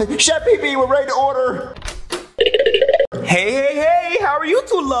through, Chef Pee-Pee, we're ready to order. Hey, how are you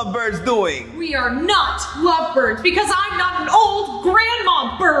two lovebirds doing? We are not lovebirds because I'm not an old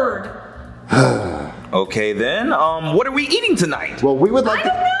grandma bird. Okay then, what are we eating tonight? Well, we would like I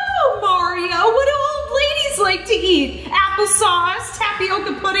don't know, Mario. What do old ladies like to eat? Applesauce,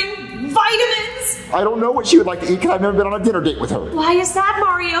 tapioca pudding, vitamins. I don't know what she would like to eat because I've never been on a dinner date with her. Why is that,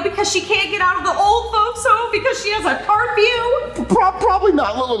 Mario? Because she can't get out of the old folks' home because she has a curfew? Probably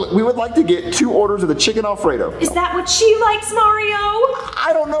not. Look, we would like to get 2 orders of the chicken Alfredo. Is that what she likes, Mario?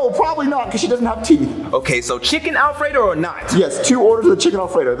 I don't know. Probably not because she doesn't have teeth. Okay, so chicken Alfredo or not? Yes, 2 orders of the chicken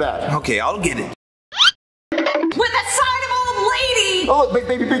Alfredo, that. Okay, I'll get it. With a side of old lady! Oh, look,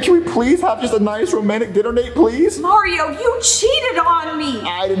 baby, can we please have just a nice romantic dinner date, please? Mario, you cheated on me!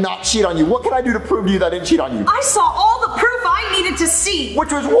 I did not cheat on you. What can I do to prove to you that I didn't cheat on you? I saw all the proof I needed to see!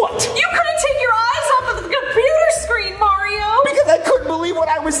 Which was what? You couldn't take your eyes off of the computer screen, Mario! Because I couldn't believe what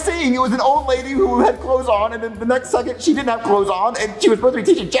I was seeing. It was an old lady who had clothes on, and then the next second she didn't have clothes on, and she was supposed to be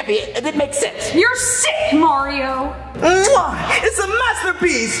teaching Jeffy. It didn't make sense. You're sick, Mario! Mwah! It's a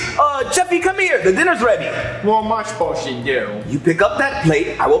masterpiece! Jeffy, come here. The dinner's ready. What am I supposed to do? You pick up that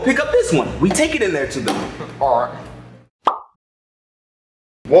plate, I will pick up this one. We take it in there to them. Alright.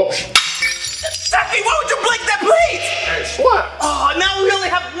 Whoops. Jeffy, why would you break that plate? Hey, what? Oh, now we only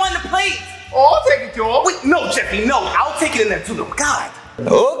have one plate. Oh, I'll take it to her. Wait, no, Jeffy, no. I'll take it in there to them. God.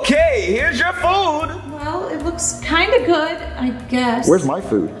 Okay, here's your food. Well, it looks kind of good, I guess. Where's my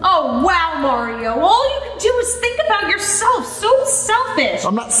food? Oh, wow, Mario. All you can do is think about yourself. So selfish.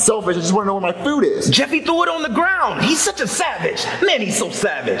 I'm not selfish. I just want to know where my food is. Jeffy threw it on the ground. He's such a savage. Man, he's so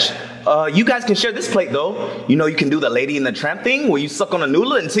savage. You guys can share this plate, though. You know you can do the Lady and the Tramp thing where you suck on a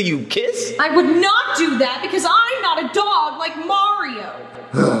noodle until you kiss. I would not do that because I'm not a dog like Mario.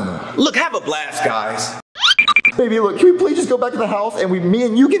 Look, have a blast, guys. Baby, look, can we please just go back to the house and me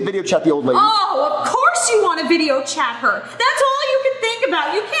and you can video chat the old lady? Oh, of course you want to video chat her. That's all you can think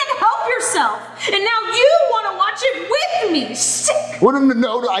about. You can't help yourself. And now you want to watch it with me. Sick. Well,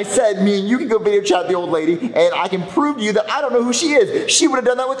 no, I said me and you can go video chat the old lady and I can prove to you that I don't know who she is. She would have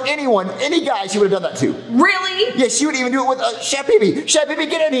done that with anyone. Any guy she would have done that to. Really? Yeah, she would even do it with Chef Pee-Pee. Chef Pee-Pee,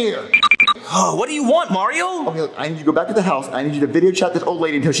 get in here. Oh, what do you want, Mario? Okay, look, I need you to go back to the house. I need you to video chat this old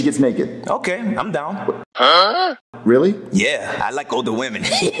lady until she gets naked. Okay, I'm down. Huh? Really? Yeah, I like older women.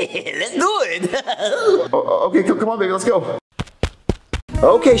 Let's do it. Okay, come on, baby, let's go.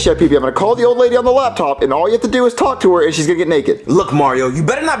 Okay, Chef Pee Pee, I'm gonna call the old lady on the laptop, and all you have to do is talk to her, and she's gonna get naked. Look, Mario, you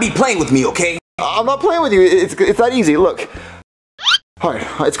better not be playing with me, okay? I'm not playing with you. It's that easy. Look. All right,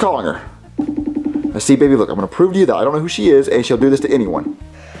 it's calling her. I see, baby. Look, I'm gonna prove to you that I don't know who she is, and she'll do this to anyone.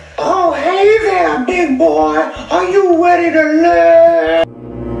 Oh, hey there, big boy. Are you ready to learn?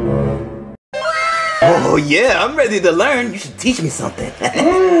 Oh yeah, I'm ready to learn. You should teach me something.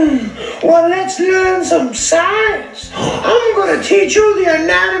 Well, let's learn some science. I'm gonna teach you the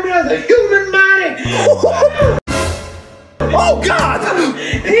anatomy of the human body. Oh God!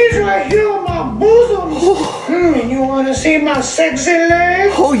 These right here are my bosoms. You wanna see my sexy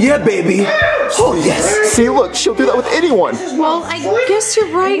legs? Oh yeah, baby. Oh yes. See, look, she'll do that with anyone. Well, I guess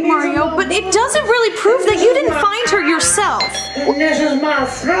you're right, Mario, but it doesn't really prove that you didn't find her yourself. And this is my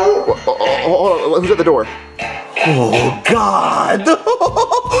throat. Hold on, who's at the door? Oh God.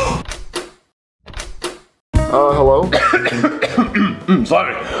 Hello?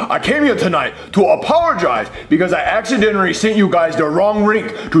 Sorry, I came here tonight to apologize because I accidentally sent you guys the wrong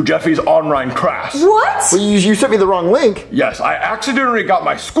link to Jeffy's online class. What? Well, you sent me the wrong link. Yes, I accidentally got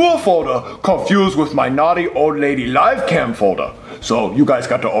my school folder confused with my naughty old lady live cam folder. So you guys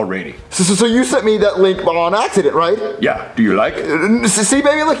got the old lady. So you sent me that link on accident, right? Yeah, do you like it? See,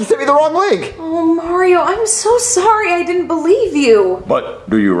 baby, look, you sent me the wrong link. Oh, Mario, I'm so sorry I didn't believe you. But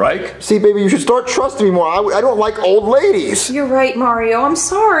do you like? See, baby, you should start trusting me more. I don't like old ladies. You're right, Mario. I'm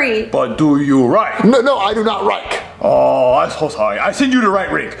sorry. But do you like? No, I do not like. Oh, I'm so sorry. I sent you the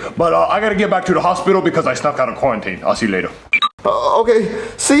right link, but I gotta get back to the hospital because I snuck out of quarantine. I'll see you later. Okay.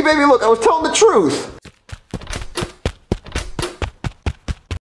 See, baby, look, I was telling the truth.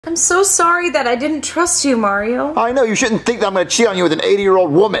 I'm so sorry that I didn't trust you, Mario. I know, you shouldn't think that I'm gonna cheat on you with an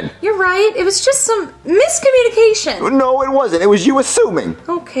 80-year-old woman. You're right. It was just some miscommunication. No, it wasn't. It was you assuming.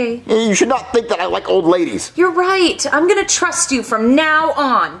 Okay. You should not think that I like old ladies. You're right. I'm gonna trust you from now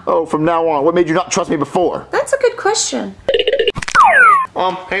on. Oh, from now on. What made you not trust me before? That's a good question.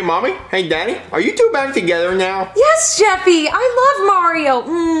 Hey, Mommy. Hey, Daddy. Are you two back together now? Yes, Jeffy. I love Mario.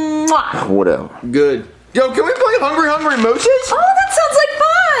 Mwah. Whatever. Good. Yo, can we play Hungry Mooses? Oh, that sounds like fun.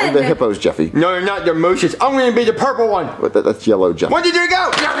 The hippos, Jeffy. No, they're not. They're mooses. I'm gonna be the purple one. That's yellow, Jeffy. Where did you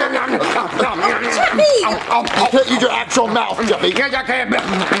go? Jeffy! You can't use your actual mouth, Jeffy. Yes, I can.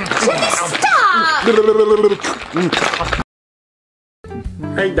 Stop!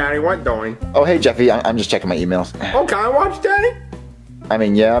 Hey, Daddy, what doing? Oh, hey, Jeffy. I'm just checking my emails. Oh, can I watch, Daddy? I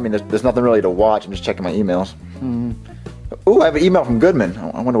mean, yeah. I mean, there's nothing really to watch. I'm just checking my emails. Ooh, I have an email from Goodman.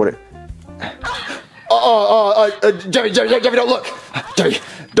 I wonder what it... Jeffy, don't look. Jeffy,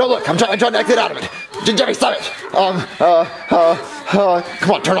 don't look. I'm trying to exit out of it. Jeffy, stop it.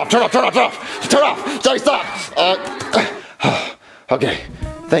 Come on, turn off. Jeffy, stop. Okay,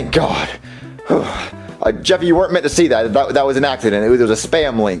 thank God. Jeffy, you weren't meant to see that. That was an accident. It was a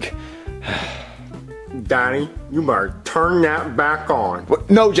spam link. Daddy, you better turn that back on.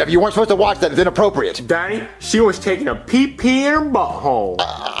 No, Jeffy, you weren't supposed to watch that. It's inappropriate. Daddy, she was taking a pee-pee in her butthole.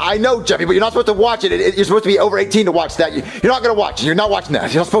 I know, Jeffy, but you're not supposed to watch it. You're supposed to be over 18 to watch that. You're not going to watch it. You're not watching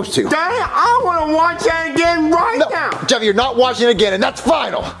that. You're not supposed to. Daddy, I want to watch that again now. Jeffy, you're not watching it again, and that's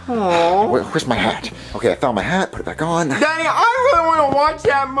final. Where's my hat? Okay, I found my hat. Put it back on. Daddy, I really want to watch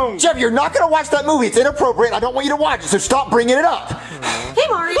that movie. Jeffy, you're not going to watch that movie. It's inappropriate. I don't want you to watch it, so stop bringing it up. Hey,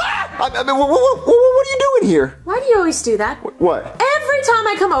 Mario. I mean, what are you doing here? Why do you always do that? What? Every time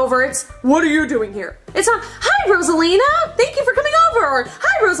I come over, it's, what are you doing here? It's not, hi, Rosalina. Thank you for coming over. Or,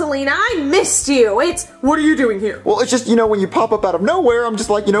 hi, Rosalina. I missed you. It's, what are you doing here? Well, it's just, when you pop up out of nowhere, I'm just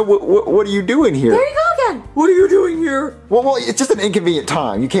like, what are you doing here? There you go again. What are you doing here? Well, it's just an inconvenient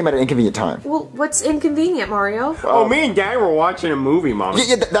time. You came at an inconvenient time. Well, what's inconvenient, Mario? Oh, me and Daddy were watching a movie, Mom.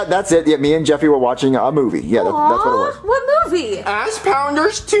 Yeah, that's it. Yeah, me and Jeffy were watching a movie. Yeah, that's what it was. What movie? Ass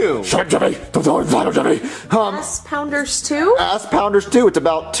Pounders 2. Shut up, Jeffy. Don't tell him, Jeffy. Ass Pounders 2? Ass Pounders 2. It's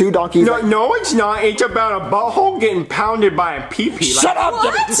about two donkeys. No, it's not. It's about a butthole getting pounded by a pee-pee. Shut up,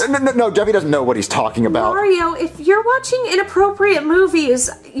 what? Jeffy. No, Jeffy doesn't know what he's talking about. Mario, if you're watching inappropriate movies,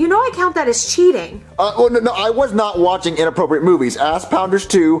 I count that as cheating. No, I was not watching inappropriate movies. Ass Pounders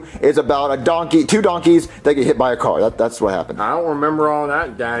 2 is about two donkeys that get hit by a car. That's what happened. I don't remember all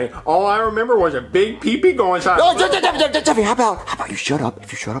that, Daddy. All I remember was a big pee-pee going inside. Oh, Jeffy, how about you shut up?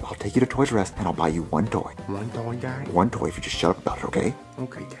 If you shut up, I'll take you to Toys R Us and I'll buy you one toy. One toy, Daddy? One toy if you just shut up about it, okay?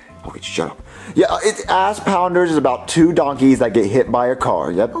 Okay, Daddy. Okay, shut up. Yeah, it's Ass Pounders is about 2 donkeys that get hit by a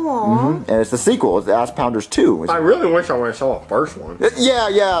car. Yep. And it's the sequel. It's Ass Pounders 2. I really wish I would have saw the first one.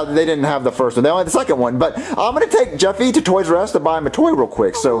 Yeah, they didn't have the first one. They only had the second one. But I'm going to take Jeffy to Toys R Us to buy him a toy real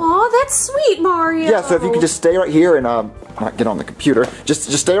quick. So. Aw, that's sweet, Mario. Yeah, so if you could just stay right here and not get on the computer.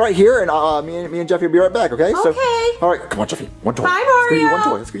 Just stay right here and me and Jeffy will be right back, okay? Okay. So, all right, come on, Jeffy. One toy. Bye,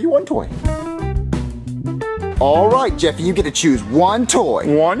 Mario. Let's give you one toy. All right, Jeffy, you get to choose one toy.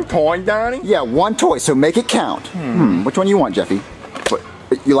 One toy, Daddy? Yeah, one toy, so make it count. Which one do you want, Jeffy? What,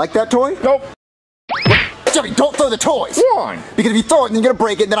 you like that toy? Nope. What? Jeffy, don't throw the toys. Why? Because if you throw it, then you're going to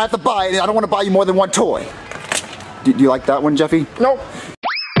break it, and then I have to buy it, and I don't want to buy you more than one toy. Do you like that one, Jeffy? Nope.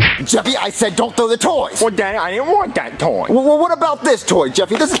 Jeffy, I said don't throw the toys. Well, Daddy, I didn't want that toy. Well, what about this toy,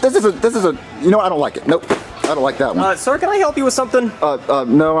 Jeffy? This is a. You know what? I don't like it. Nope. I don't like that one. Sir, can I help you with something?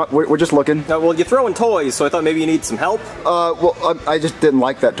 No, we're just looking. Well, you're throwing toys, so I thought maybe you need some help. Well, I just didn't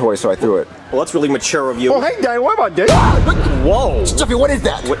like that toy, so I threw it. Well, that's really mature of you. Well, hey, Daddy, what about this? Whoa. Jeffy, what is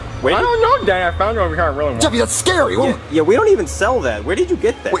that? Wait. I don't know, Daddy. I found it over here. I really want. Jeffy, that's scary. Yeah, we don't even sell that. Where did you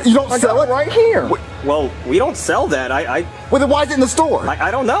get that? Wait, you don't sell it? Right here. Well, we don't sell that. Well, then why is it in the store?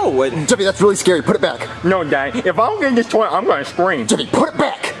 I don't know. Jeffy, that's really scary. Put it back. No, Daddy. If I don't get this toy, I'm going to scream. Jeffy, put it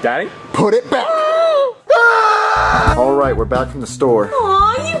back. Daddy? Put it back. All right, we're back from the store.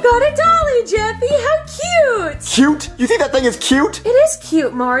 Aw, you got a dolly, Jeffy. How cute. Cute? You think that thing is cute? It is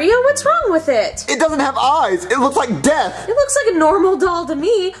cute, Mario. What's wrong with it? It doesn't have eyes. It looks like death. It looks like a normal doll to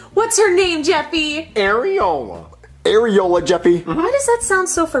me. What's her name, Jeffy? Areola. Areola, Jeffy. Why does that sound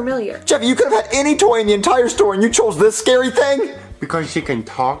so familiar? Jeffy, you could have had any toy in the entire store and you chose this scary thing? Because she can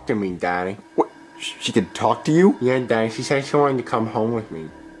talk to me, Daddy. What? She can talk to you? Yeah, Daddy. She said she wanted to come home with me.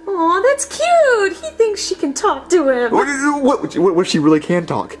 Aw, that's cute. He thinks she can talk to him. What if she really can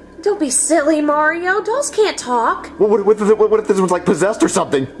talk? Don't be silly, Mario. Dolls can't talk. What if this one's like possessed or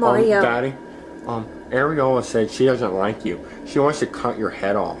something? Mario. Daddy, Areola said she doesn't like you. She wants to cut your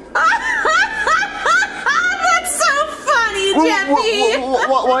head off. That's so funny, Jeffy.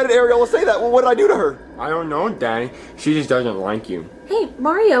 Why did Areola say that? What did I do to her? I don't know, Daddy. She just doesn't like you. Hey,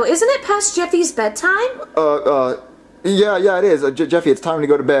 Mario, isn't it past Jeffy's bedtime? Yeah, it is. Jeffy, it's time to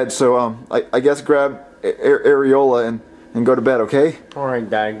go to bed, so, I guess grab Areola and go to bed, okay? Alright,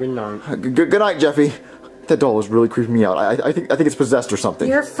 Dad, good night. Good night, Jeffy. That doll is really creeping me out. I think it's possessed or something.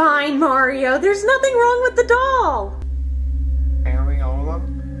 You're fine, Mario. There's nothing wrong with the doll. Areola,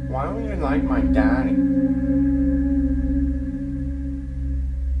 why don't you like my daddy?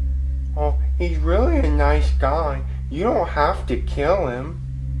 Oh, he's really a nice guy. You don't have to kill him.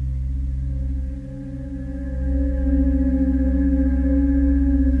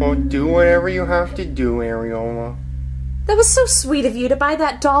 Well, do whatever you have to do, Areola. That was so sweet of you to buy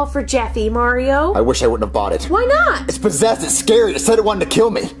that doll for Jeffy, Mario. I wish I wouldn't have bought it. Why not? It's possessed, it's scary, it said it wanted to kill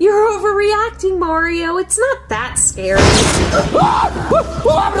me. You're overreacting, Mario. It's not that scary. What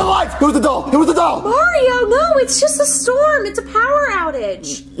happened to the lights? It was the doll! It was the doll! Mario, no, it's just a storm. It's a power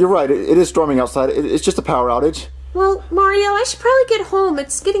outage. You're right, it is storming outside. It's just a power outage. Well, Mario, I should probably get home.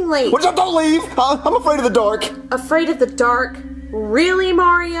 It's getting late. Well, don't leave! I'm afraid of the dark. Afraid of the dark? Really,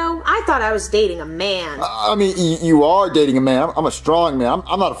 Mario? I thought I was dating a man. I mean, you are dating a man. I'm a strong man.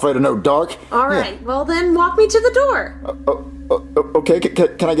 I'm not afraid of no dark. All right, well then walk me to the door. Okay,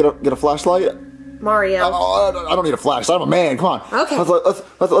 can I get a flashlight? Mario. I don't need a flashlight. I'm a man. Come on. Okay.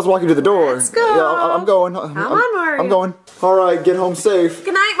 Let's walk you to the door. Let's go. Yeah, I'm going. Come on, Mario. I'm going. All right, get home safe.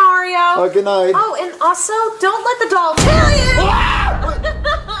 Good night, Mario. Good night. Oh, and also, don't let the doll kill you.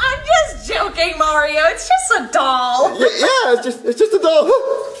 I'm just joking, Mario. It's just a doll. Yeah, it's just a doll.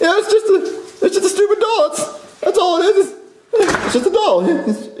 Yeah, it's just a stupid doll. That's all it is. It's just a doll.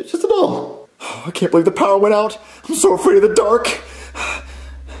 It's just a doll. Oh, I can't believe the power went out. I'm so afraid of the dark.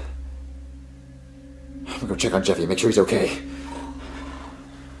 I'm gonna go check on Jeffy, make sure he's okay.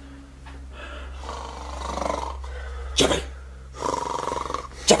 Jeffy!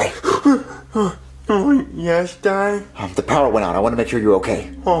 Oh, yes, Daddy? The power went out. I want to make sure you're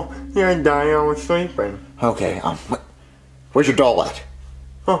okay. Oh, yeah, Daddy, I was sleeping. Okay, where's your doll at?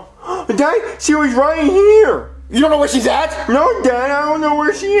 Oh, Daddy, she was right here. You don't know where she's at? No, Dad, I don't know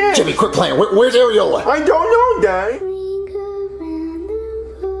where she is. Jimmy, quit playing. Where's Areola? I don't know, Daddy.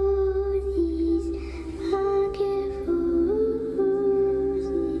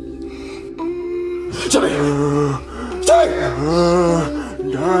 Jimmy! Daddy,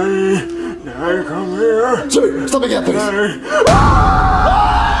 come here. Jimmy, stop again, please.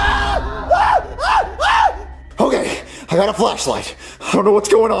 Okay, I got a flashlight. I don't know what's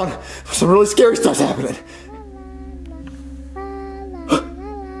going on. Some really scary stuff's happening.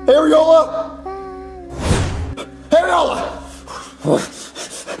 Areola! Areola!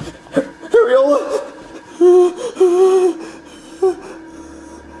 Areola?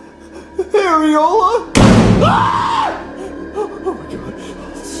 Areola? Ah! Oh my god,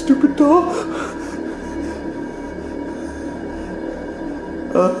 stupid doll.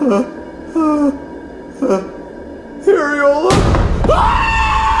 Areola?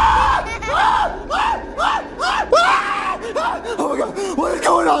 Oh my god, what is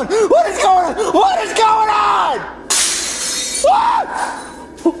going on? What is going on? What is going on?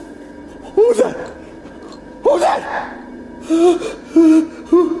 Who was that? Who was that?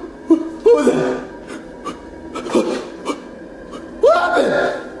 Who was that? What happened?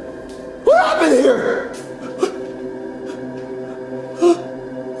 What happened here?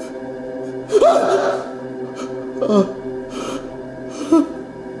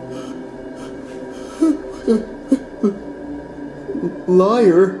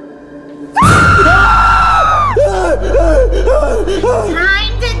 Liar.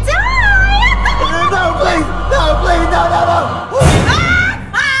 Time to die! No, please! No, please! No, no, no!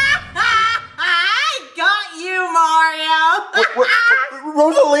 I got you, Mario!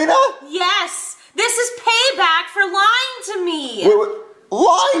 Rosalina? Yes! This is payback for lying to me! Wait,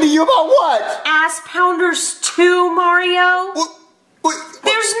 lying to you about what? Ass Pounders 2, Mario?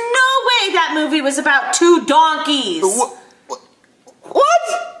 There's no way that movie was about two donkeys!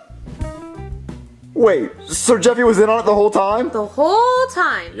 What? Wait, so Jeffy was in on it the whole time? The whole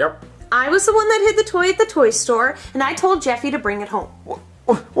time. Yep. I was the one that hid the toy at the toy store, and I told Jeffy to bring it home. Well,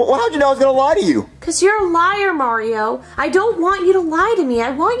 how'd you know I was gonna lie to you? Because you're a liar, Mario. I don't want you to lie to me.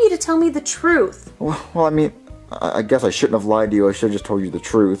 I want you to tell me the truth. Well, I mean, I guess I shouldn't have lied to you. I should have just told you the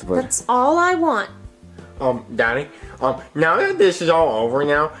truth, but... That's all I want. Daddy, now that this is all over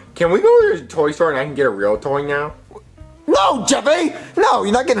now, can we go to the toy store and I can get a real toy now? No, Jeffy! No,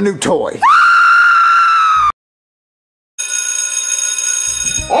 you're not getting a new toy.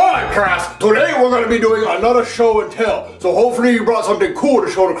 Alright, Crass, today we're going to be doing another show and tell, so hopefully you brought something cool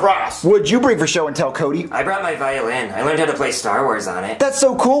to show to Crass. What'd you bring for show and tell, Cody? I brought my violin. I learned how to play Star Wars on it. That's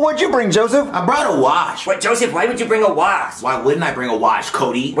so cool. What'd you bring, Joseph? I brought a wash. What, Joseph, why would you bring a wasp? Why wouldn't I bring a wash,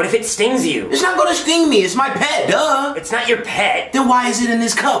 Cody? What if it stings you? It's not gonna sting me. It's my pet, duh. It's not your pet. Then why is it in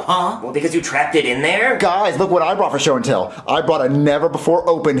this cup, huh? Well, because you trapped it in there? Guys, look what I brought for show and tell. I brought a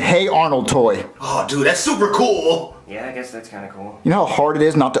never-before-opened Hey Arnold toy. Oh, dude, that's super cool. Yeah, I guess that's kind of cool. You know how hard it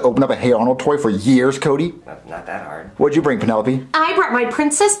is not to open up a Hey Arnold toy for years, Cody? Not that hard. What'd you bring, Penelope? I brought my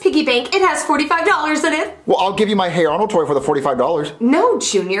Princess Piggy Bank. It has $45 in it. Well, I'll give you my Hey Arnold toy for the $45. No,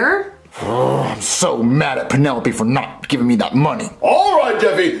 Junior. Oh, I'm so mad at Penelope for not giving me that money. Alright,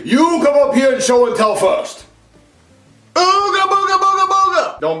 Jeffy, you come up here and show and tell first. Ooga booga booga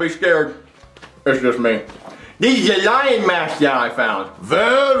booga! Don't be scared. It's just me. This is a lion mask that I found.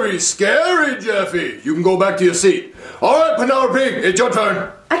 Very scary, Jeffy. You can go back to your seat. Alright, Penelope, it's your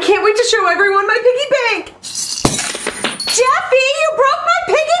turn. I can't wait to show everyone my piggy bank. Jeffy, you broke my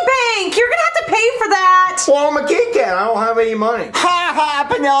piggy bank. You're gonna have to pay for that. Well, I'm a Kit Kat. I don't have any money. Ha ha,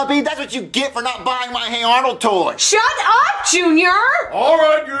 Penelope, that's what you get for not buying my Hey Arnold toy. Shut up, Junior.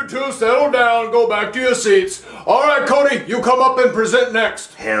 Alright, you two, settle down, go back to your seats. Alright, Cody, you come up and present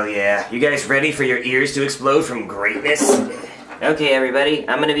next. Hell yeah. You guys ready for your ears to explode from greatness? Okay, everybody,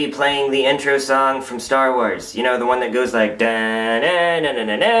 I'm gonna be playing the intro song from Star Wars. You know, the one that goes like da na na na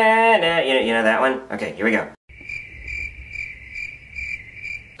na na na. You know that one? Okay, here we go.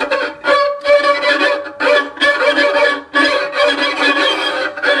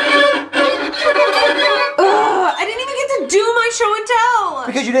 I didn't even get to do my show and tell.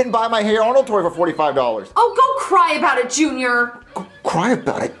 Because you didn't buy my Hey Arnold toy for $45. Oh, go cry about it, Junior. Cry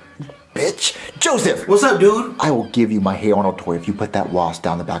about it, bitch. Joseph! What's up, dude? I will give you my Hey Arnold toy if you put that wasp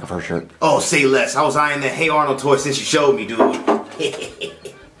down the back of her shirt. Oh, say less. I was eyeing that Hey Arnold toy since you showed me, dude.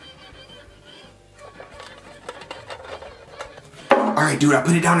 Alright, dude, I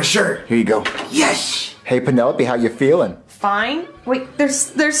put it down the shirt. Here you go. Yes! Hey, Penelope, how you feeling? Fine. Wait, there's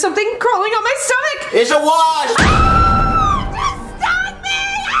something crawling on my stomach. It's a wash!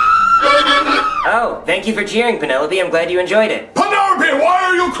 Oh, thank you for cheering, Penelope. I'm glad you enjoyed it. Penelope, why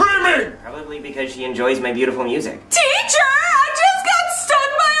are you screaming? Probably because she enjoys my beautiful music. Teacher, I just got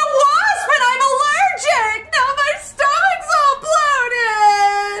stung by a wasp and I'm allergic. Now my stomach's all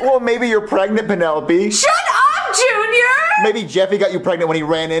bloated. Well, maybe you're pregnant, Penelope. Shut up, Junior. Maybe Jeffy got you pregnant when he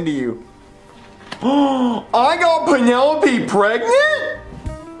ran into you. I got Penelope pregnant?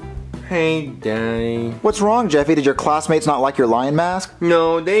 Hey, Daddy. What's wrong, Jeffy? Did your classmates not like your lion mask?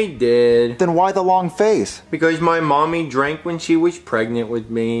 No, they did. Then why the long face? Because my mommy drank when she was pregnant with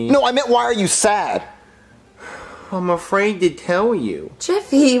me. No, I meant why are you sad? I'm afraid to tell you.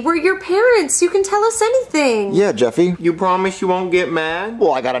 Jeffy, we're your parents. You can tell us anything. Yeah, Jeffy. You promise you won't get mad?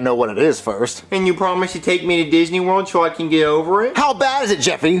 Well, I gotta know what it is first. And you promise to take me to Disney World so I can get over it? How bad is it,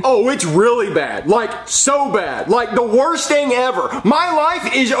 Jeffy? Oh, it's really bad. Like, so bad. Like, the worst thing ever. My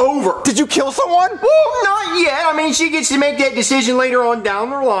life is over. Did you kill someone? Well, not yet. I mean, she gets to make that decision later on down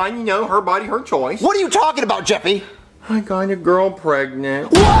the line. You know, her body, her choice. What are you talking about, Jeffy? I got a girl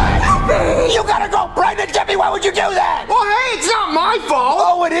pregnant. What? You got a girl pregnant, Jeffy? Why would you do that? Well, hey, it's not my fault.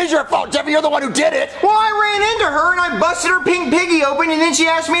 Oh, it is your fault, Jeffy. You're the one who did it. Well, I ran into her and I busted her pink piggy open and then she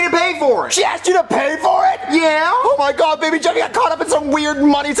asked me to pay for it. She asked you to pay for it? Yeah. Oh my God, baby Jeffy got caught up in some weird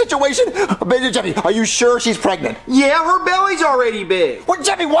money situation. Baby Jeffy, are you sure she's pregnant? Yeah, her belly's already big. Well,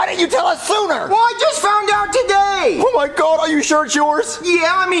 Jeffy, why didn't you tell us sooner? Well, I just found out today. Oh my God, are you sure it's yours?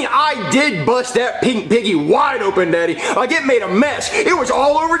 Yeah, I mean, I did bust that pink piggy wide open, Daddy. Like, it made a mess. It was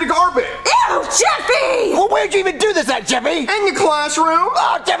all over the carpet. Ew, Jeffy! Well, where'd you even do this at, Jeffy? In the classroom.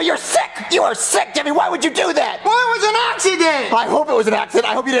 Oh, Jeffy, you're sick. You are sick, Jeffy. Why would you do that? Well, it was an accident. I hope it was an accident.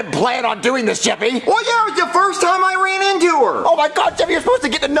 I hope you didn't plan on doing this, Jeffy. Well, yeah, it was the first time I ran into her. Oh my God, Jeffy, you're supposed to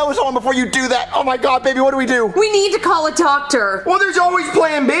get to know someone before you do that. Oh my God, baby, what do we do? We need to call a doctor. Well, there's always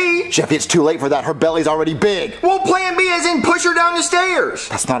plan B. Jeffy, it's too late for that. Her belly's already big. Well, plan B is in push her down the stairs.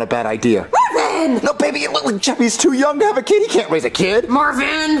 That's not a bad idea. Marvin! No, baby, look, Jeffy's too young to have a kid. He can't raise a kid.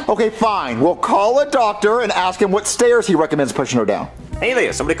 Marvin! Okay, fine. We'll call a doctor and ask him what stairs he recommends pushing her down. Hey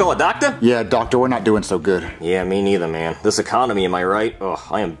there, somebody call a doctor? Yeah, doctor, we're not doing so good. Yeah, me neither, man. This economy, am I right? Ugh,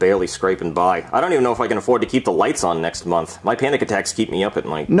 I am barely scraping by. I don't even know if I can afford to keep the lights on next month. My panic attacks keep me up at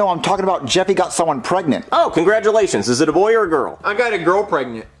night. No, I'm talking about Jeffy got someone pregnant. Oh, congratulations. Is it a boy or a girl? I got a girl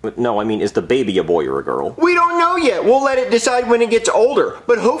pregnant. But no, I mean, is the baby a boy or a girl? We don't know yet. We'll let it decide when it gets older.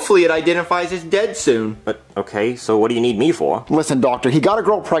 But hopefully it identifies as dead soon. But, okay, so what do you need me for? Listen, doctor, he got a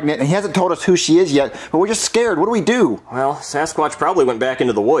girl pregnant and he hasn't told us who she is yet, but we're just scared. What do we do? Well, Sasquatch probably went back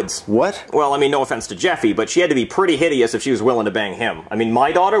into the woods. What? Well, I mean, no offense to Jeffy, but she had to be pretty hideous if she was willing to bang him. I mean,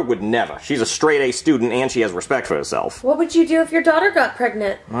 my daughter would never. She's a straight-A student and she has respect for herself. What would you do if your daughter got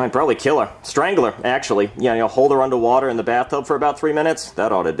pregnant? I'd probably kill her. Strangle her, actually. Yeah, hold her underwater in the bathtub for about 3 minutes.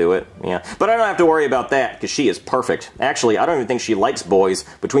 That ought to do it. Yeah. But I don't have to worry about that, because she is perfect. Actually, I don't even think she likes boys.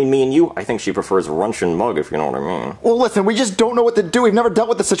 Between me and you, I think she prefers Runch and Mug, if you know what I mean. Well, listen, we just don't know what to do. We've never dealt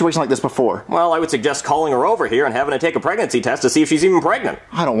with a situation like this before. Well, I would suggest calling her over here and having her take a pregnancy test to see if she's even pregnant.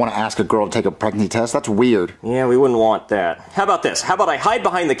 I don't want to ask a girl to take a pregnancy test. That's weird. Yeah, we wouldn't want that. How about this? How about I hide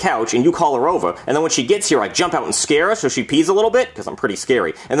behind the couch and you call her over, and then when she gets here, I jump out and scare her so she pees a little bit, because I'm pretty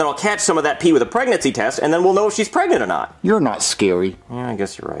scary. And then I'll catch some of that pee with a pregnancy test, and then we'll know if she's pregnant or not. You're not scary. Yeah, I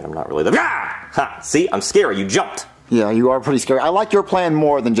guess you're right. I'm not really the... Ah! Ha! See? I'm scary. You jumped. Yeah, you are pretty scary. I like your plan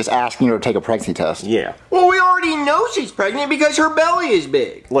more than just asking her to take a pregnancy test. Yeah. Well, we already know she's pregnant because her belly is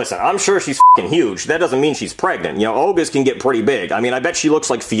big. Listen, I'm sure she's f***ing huge. That doesn't mean she's pregnant. You know, ogres can get pretty big. I mean, I bet she looks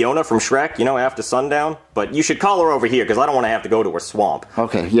like Fiona from Shrek, you know, after sundown. But you should call her over here, because I don't want to have to go to her swamp.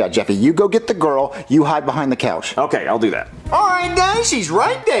 Okay, yeah, Jeffy, you go get the girl, you hide behind the couch. Okay, I'll do that. Alright, Daddy, she's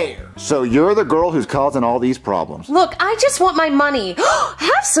right there. So you're the girl who's causing all these problems. Look, I just want my money.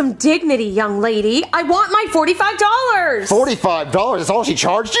 Have some dignity, young lady. I want my $45. $45? That's all she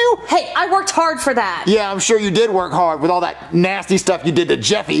charged you? Hey, I worked hard for that. Yeah, I'm sure you did work hard with all that nasty stuff you did to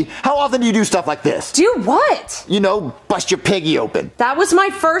Jeffy. How often do you do stuff like this? Do what? You know, bust your piggy open. That was my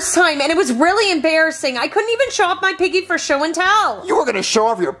first time, and it was really embarrassing. I couldn't even show off my piggy for show and tell. You were gonna show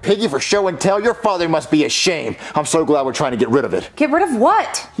off your piggy for show and tell? Your father must be ashamed. I'm so glad we're trying to get rid of it. Get rid of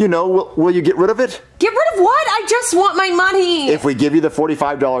what? You know, will you get rid of it? Get rid of what? I just want my money. If we give you the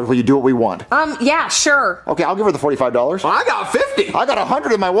 $45, will you do what we want? Yeah, sure. Okay, I'll give her the $45. I got 50. I got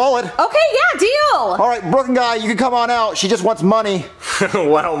 100 in my wallet. Okay, yeah, deal. All right, Brooke and Guy, you can come on out. She just wants money.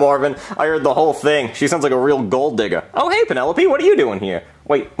 Wow, Marvin, I heard the whole thing. She sounds like a real gold digger. Oh, hey, Penelope, what are you doing here?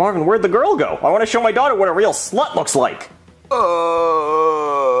 Wait, Marvin, where'd the girl go? I want to show my daughter what a real slut looks like.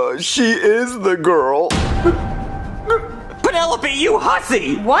 She is the girl. Penelope, you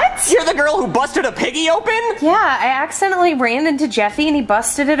hussy! What? You're the girl who busted a piggy open? Yeah, I accidentally ran into Jeffy and he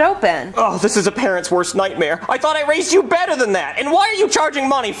busted it open. Oh, this is a parent's worst nightmare. I thought I raised you better than that. And why are you charging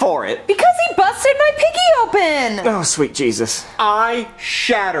money for it? Because he busted my piggy open! Oh, sweet Jesus. I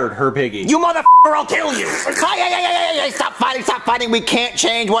shattered her piggy. You motherfucker, I'll kill you! Hey, stop fighting. We can't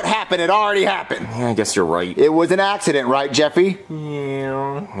change what happened. It already happened. Yeah, I guess you're right. It was an accident, right, Jeffy?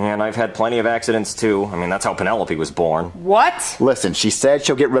 Yeah. And I've had plenty of accidents, too. I mean, that's how Penelope was born. What? Listen, she said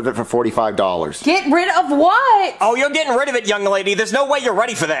she'll get rid of it for $45. Get rid of what? Oh, you're getting rid of it, young lady. There's no way you're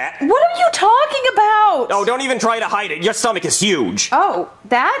ready for that. What are you talking about? Oh, don't even try to hide it. Your stomach is huge. Oh,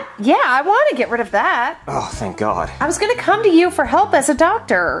 that? Yeah, I want to get rid of that. Oh, thank God. I was gonna come to you for help as a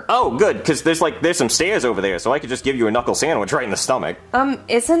doctor. Oh, good, because there's some stairs over there, so I could just give you a knuckle sandwich right in the stomach.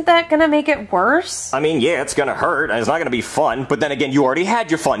 Isn't that gonna make it worse? I mean, yeah, it's gonna hurt, and it's not gonna be fun, but then again, you already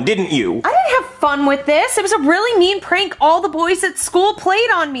had your fun, didn't you? I didn't have fun with this. It was a really mean prank all the boys at school played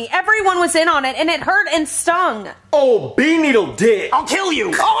on me. Everyone was in on it, and it hurt and stung. Oh, Bee-Needle dick. I'll kill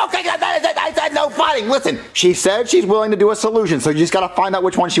you! Oh, okay, I said no fighting. Listen, she said she's willing to do a solution, so you just gotta find out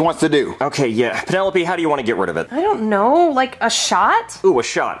which one she wants to do. Okay, yeah. Penelope, how do you want to get rid of it? I don't know, like a shot? Ooh, a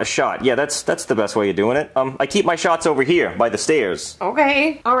shot. Yeah, that's the best way of doing it. I keep my shots over here, by the stairs.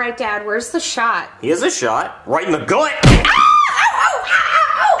 Okay. All right, Dad, where's the shot? Here's a shot, right in the gut!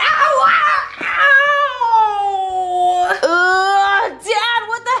 Dad,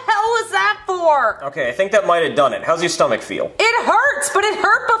 what the hell was that for? Okay, I think that might have done it. How's your stomach feel? It hurts, but it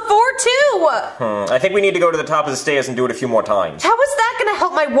hurt before too. I think we need to go to the top of the stairs and do it a few more times. How is that gonna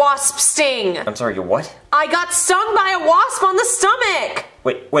help my wasp sting? I'm sorry, you what? I got stung by a wasp on the stomach.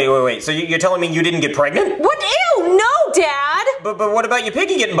 Wait. So you're telling me you didn't get pregnant? What? Ew, no, Dad. But what about your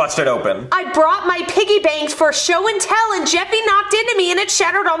piggy getting busted open? I brought my piggy banks for show and tell, and Jeffy knocked into me and it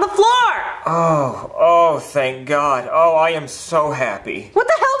shattered on the floor. Oh, thank God. Oh, I am so happy. What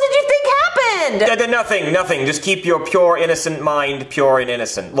the hell did you think happened? Nothing. Just keep your pure, innocent mind pure and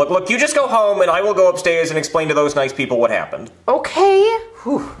innocent. Look, you just go home and I will go upstairs and explain to those nice people what happened. Okay.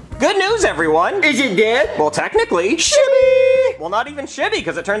 Whew. Good news, everyone! Is it dead? Well, technically. Shibby! Well, not even Shibby,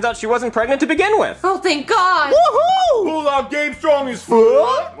 because it turns out she wasn't pregnant to begin with. Oh, thank God! Woohoo! Pull out Gabe Strong's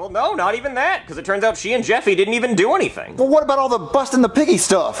foot! Well, no, not even that, because it turns out she and Jeffy didn't even do anything. Well, what about all the busting the piggy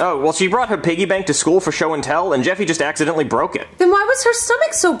stuff? Oh, well, she brought her piggy bank to school for show and tell, and Jeffy just accidentally broke it. Then why was her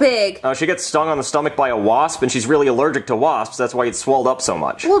stomach so big? She gets stung on the stomach by a wasp, and she's really allergic to wasps, that's why it swelled up so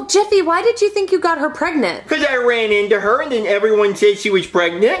much. Well, Jeffy, why did you think you got her pregnant? Because I ran into her and then everyone said she was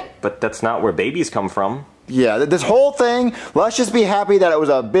pregnant. But that's not where babies come from. Yeah, this whole thing, let's just be happy that it was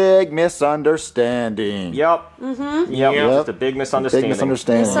a big misunderstanding. Yep. Mm-hmm. Yep. Just a big misunderstanding. Big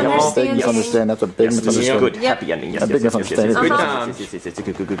misunderstanding. Big misunderstanding. That's a big misunderstanding. Good, happy ending. Yes, a big misunderstanding. Good times.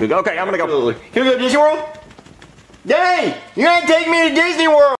 Good. Okay, I'm gonna go. Can we go to Disney World? Dang! You're gonna take me to Disney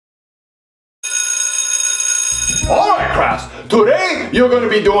World! Alright, class. Today, you're going to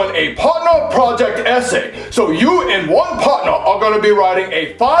be doing a partner project essay. So you and one partner are going to be writing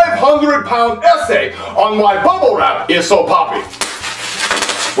a 500-pound essay on why bubble wrap is so poppy.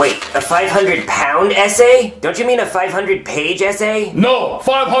 Wait, a 500-pound essay? Don't you mean a 500-page essay? No,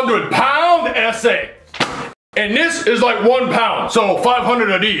 500-pound essay. And this is like 1 pound, so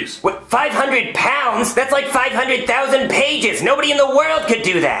 500 of these. What, 500 pounds? That's like 500,000 pages. Nobody in the world could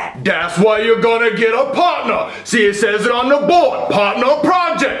do that. That's why you're gonna get a partner. See, it says it on the board. Partner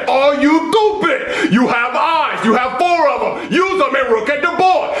project. Are you stupid? You have eyes. You have 4 of them. Use them and look at the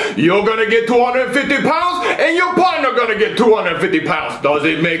board. You're gonna get 250 pounds, and your partner gonna get 250 pounds. Does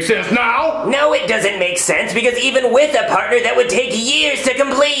it make sense now? No, it doesn't make sense, because even with a partner, that would take years to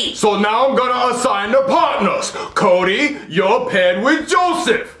complete. So now I'm gonna assign the partners. Cody, you're paired with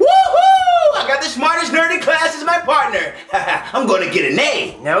Joseph. Woohoo! I got the smartest nerd in class as my partner. I'm gonna get an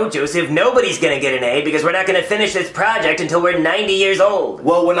A. No, Joseph, nobody's gonna get an A because we're not gonna finish this project until we're 90 years old.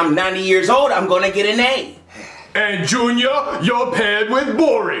 Well, when I'm 90 years old, I'm gonna get an A. And Junior, you're paired with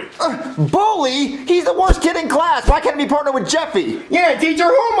Bori. Bully? He's the worst kid in class. Why can't he be partnered with Jeffy? Yeah, teacher,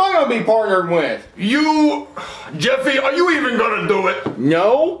 who am I gonna be partnered with? You... Jeffy, are you even gonna do it?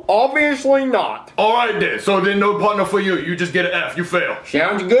 No, obviously not. Alright then, so then no partner for you. You just get an F, you fail.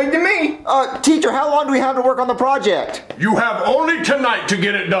 Sounds good to me. Teacher, how long do we have to work on the project? You have only tonight to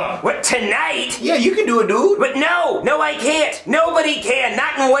get it done. What, tonight? Yeah, you can do it, dude. But no, I can't. Nobody can.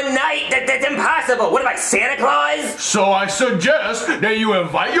 Not in one night. That's impossible. What am I, Santa Claus? So I suggest that you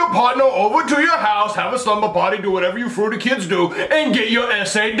invite your partner over to your house, have a slumber party, do whatever you fruity kids do, and get your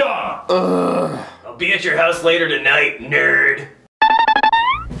essay done. I'll be at your house later tonight, nerd.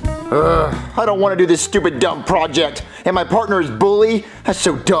 I don't want to do this stupid dumb project. And my partner is Bully? That's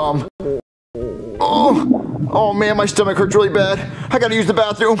so dumb. Oh man, my stomach hurts really bad. I gotta use the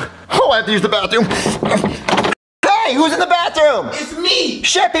bathroom. Oh, I have to use the bathroom. Hey, who's in the bathroom? It's me.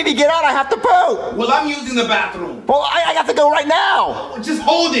 Shit, baby, get out, I have to poop. Well, I'm using the bathroom. Well, I have to go right now. Just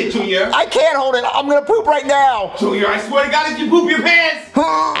hold it, Junior. I can't hold it. I'm gonna poop right now. Junior, I swear to God, if you poop your pants.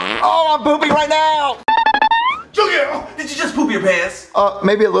 Oh, I'm pooping right now. Junior, did you just poop your pants?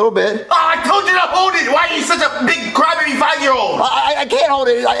 Maybe a little bit. Oh, I told you to hold it. Why are you such a big crybaby 5-year-old? I can't hold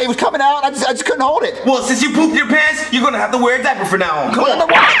it. It was coming out. I just couldn't hold it. Well, since you pooped your pants, you're gonna have to wear a diaper for now on. Come on.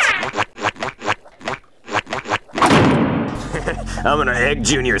 What? I'm gonna egg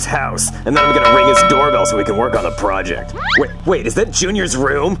Junior's house, and then I'm gonna ring his doorbell so we can work on the project. Wait, is that Junior's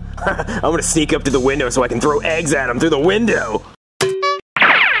room? I'm gonna sneak up to the window so I can throw eggs at him through the window.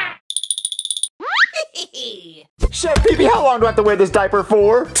 Chef Pee-Pee, how long do I have to wear this diaper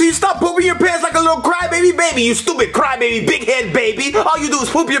for? So you stop pooping your pants like a little crybaby baby, you stupid crybaby big head baby. All you do is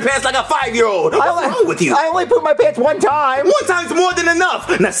poop your pants like a 5-year-old. What's wrong with you? I only pooped my pants one time. One time's more than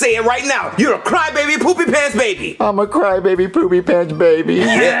enough. Now say it right now. You're a crybaby poopy pants baby. I'm a crybaby poopy pants baby.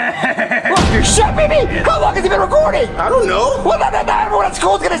 Yeah. Look, Chef Pee-Pee, how long has he been recording? I don't know. Well, not everyone at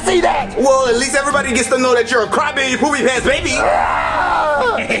school's gonna see that. Well, at least everybody gets to know that you're a crybaby poopy pants baby.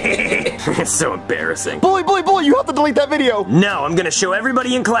 It's so embarrassing. Bully, you have to delete that video. No, I'm gonna show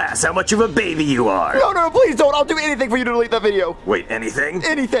everybody in class how much of a baby you are. No, please don't. I'll do anything for you to delete that video. Wait, anything?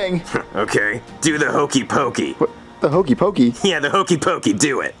 Anything. Okay, do the hokey pokey. What? The hokey pokey? Yeah, the hokey pokey,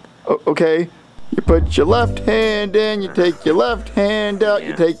 do it. Okay. You put your left hand in, you take your left hand out,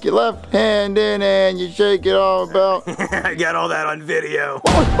 you take your left hand in, and you shake it all about. I got all that on video.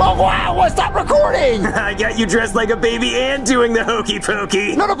 Oh, wow, stop recording! I got you dressed like a baby and doing the hokey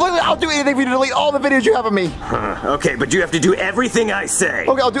pokey. No, please, I'll do anything for you to delete all the videos you have of me. Okay, but you have to do everything I say.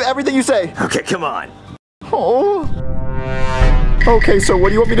 Okay, I'll do everything you say. Okay, come on. Oh. Okay, so what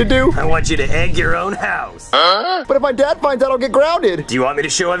do you want me to do? I want you to egg your own house. But if my dad finds out, I'll get grounded. Do you want me to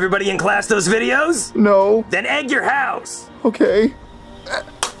show everybody in class those videos? No. Then egg your house. Okay.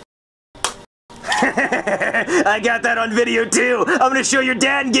 I got that on video too. I'm gonna show your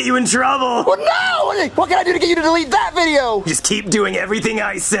dad and get you in trouble. Well, no! What can I do to get you to delete that video? Just keep doing everything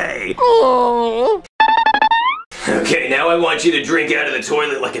I say. Oh. Okay, now I want you to drink out of the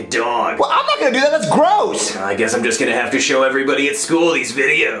toilet like a dog. Well, I'm not gonna do that, that's gross! I guess I'm just gonna have to show everybody at school these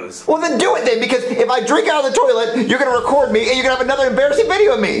videos. Well then do it then, because if I drink out of the toilet, you're gonna record me and you're gonna have another embarrassing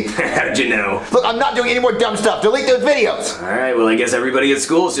video of me. How'd you know? Look, I'm not doing any more dumb stuff. Delete those videos. Alright, well I guess everybody at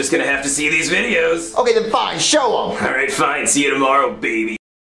school is just gonna have to see these videos. Okay, then fine, show them. Alright, fine, see you tomorrow, baby.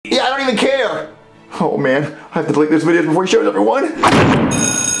 Yeah, I don't even care. Oh man, I have to delete those videos before he shows everyone.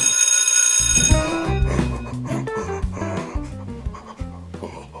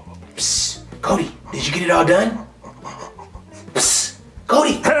 Cody, did you get it all done? Psst.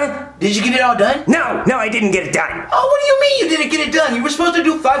 Cody, huh? Did you get it all done? No, I didn't get it done. Oh, what do you mean you didn't get it done? You were supposed to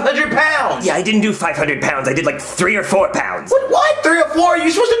do 500 pounds. Yeah, I didn't do 500 pounds. I did like 3 or 4 pounds. What? 3 or 4? You're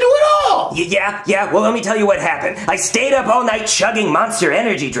supposed to do it all. Yeah. Well, let me tell you what happened. I stayed up all night chugging Monster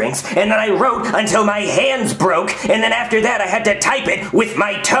Energy drinks, and then I wrote until my hands broke, and then after that I had to type it with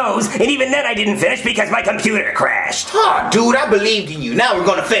my toes, and even then I didn't finish because my computer crashed. Huh, dude, I believed in you. Now we're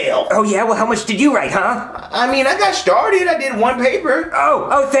gonna fail. Oh yeah? Well, how much did you write, huh? I mean, I got started. I did 1 paper.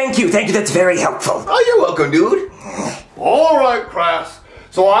 Oh, thank you. That's very helpful. Oh, you're welcome, dude. All right, class.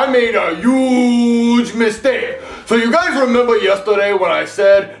 So I made a huge mistake. So you guys remember yesterday when I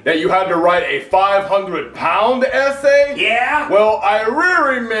said that you had to write a 500-pound essay? Yeah? Well, I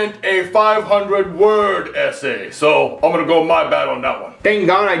really meant a 500-word essay. So I'm gonna go my bad on that one. Thank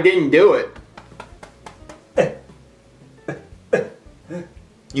God I didn't do it.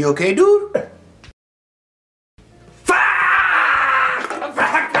 You okay, dude?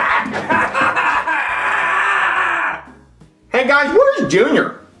 Hey guys, where's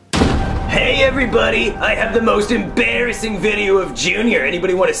Junior? Hey everybody, I have the most embarrassing video of Junior.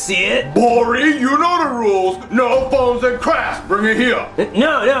 Anybody want to see it? Bori, you know the rules. No phones in class. Bring it here.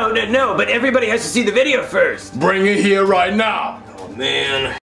 No, but everybody has to see the video first. Bring it here right now. Oh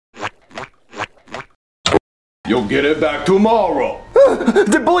man. You'll get it back tomorrow.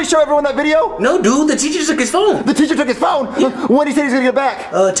 Did Bully show everyone that video? No, dude, the teacher took his phone. The teacher took his phone? When did he say he's gonna get it back?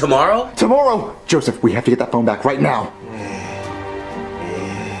 Tomorrow? Tomorrow. Joseph, we have to get that phone back right now.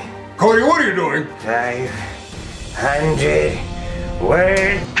 Cody, what are you doing? 500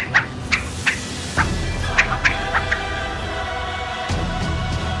 words.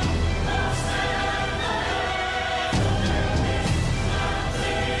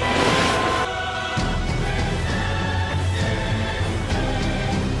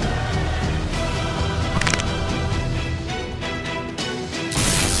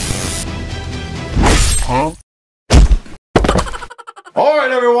 Huh? All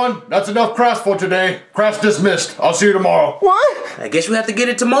right, everyone. That's enough class for today. Class dismissed. I'll see you tomorrow. What? I guess we have to get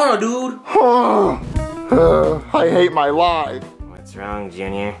it tomorrow, dude. I hate my life. What's wrong,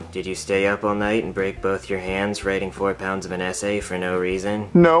 Junior? Did you stay up all night and break both your hands writing 4 pounds of an essay for no reason?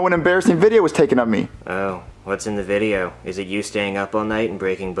 No, an embarrassing video was taken of me. Oh, What's in the video? Is it you staying up all night and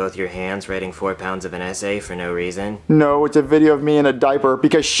breaking both your hands writing 4 pounds of an essay for no reason? No, it's a video of me in a diaper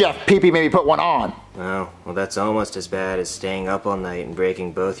because Chef Pee-Pee made me put one on. Oh, well that's almost as bad as staying up all night and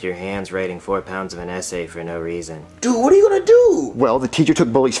breaking both your hands writing 4 pounds of an essay for no reason. Dude, what are you gonna do? Well, the teacher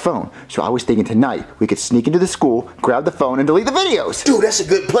took Bully's phone, so I was thinking tonight we could sneak into the school, grab the phone, and delete the videos. Dude, that's a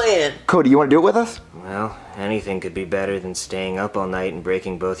good plan. Cody, you want to do it with us? Well, anything could be better than staying up all night and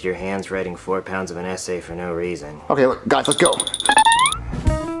breaking both your hands writing 4 pounds of an essay for no reason. Okay, look, guys, let's go.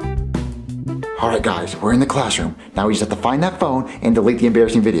 Alright guys, we're in the classroom. Now we just have to find that phone and delete the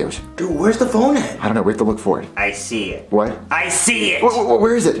embarrassing videos. Dude, where's the phone at? I don't know, we have to look for it. I see it. What? I see it!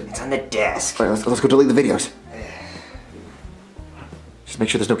 Where is it? It's on the desk. Alright, let's go delete the videos. Just make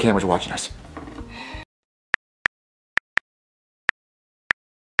sure there's no cameras watching us.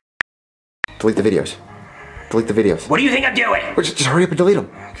 Delete the videos. Delete the videos. What do you think I'm doing? Well, just hurry up and delete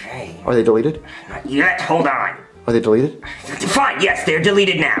them. Okay. Are they deleted? Not yet, hold on. Are they deleted? Fine, yes, they're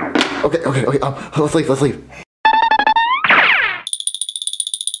deleted now. Okay, let's leave.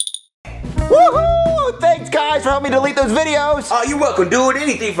 Woohoo! Thanks guys for helping me delete those videos! Oh, you're welcome, dude.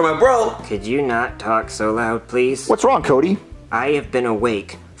 Anything for my bro. Could you not talk so loud, please? What's wrong, Cody? I have been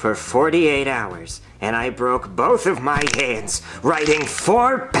awake for 48 hours, and I broke both of my hands writing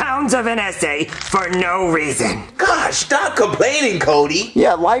 4 pounds of an essay for no reason. Gosh, stop complaining, Cody.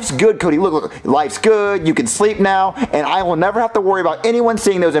 Yeah, life's good, Cody. Look, life's good, you can sleep now, and I will never have to worry about anyone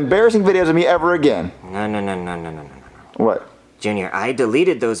seeing those embarrassing videos of me ever again. No. What? Junior, I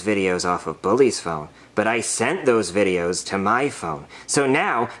deleted those videos off of Bully's phone, but I sent those videos to my phone. So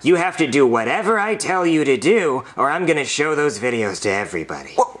now, you have to do whatever I tell you to do, or I'm gonna show those videos to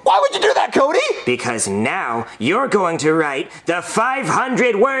everybody. Why would you do that, Cody? Because now, you're going to write the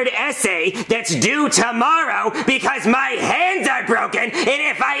 500-word essay that's due tomorrow because my hands are broken, and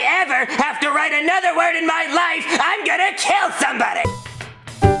if I ever have to write another word in my life,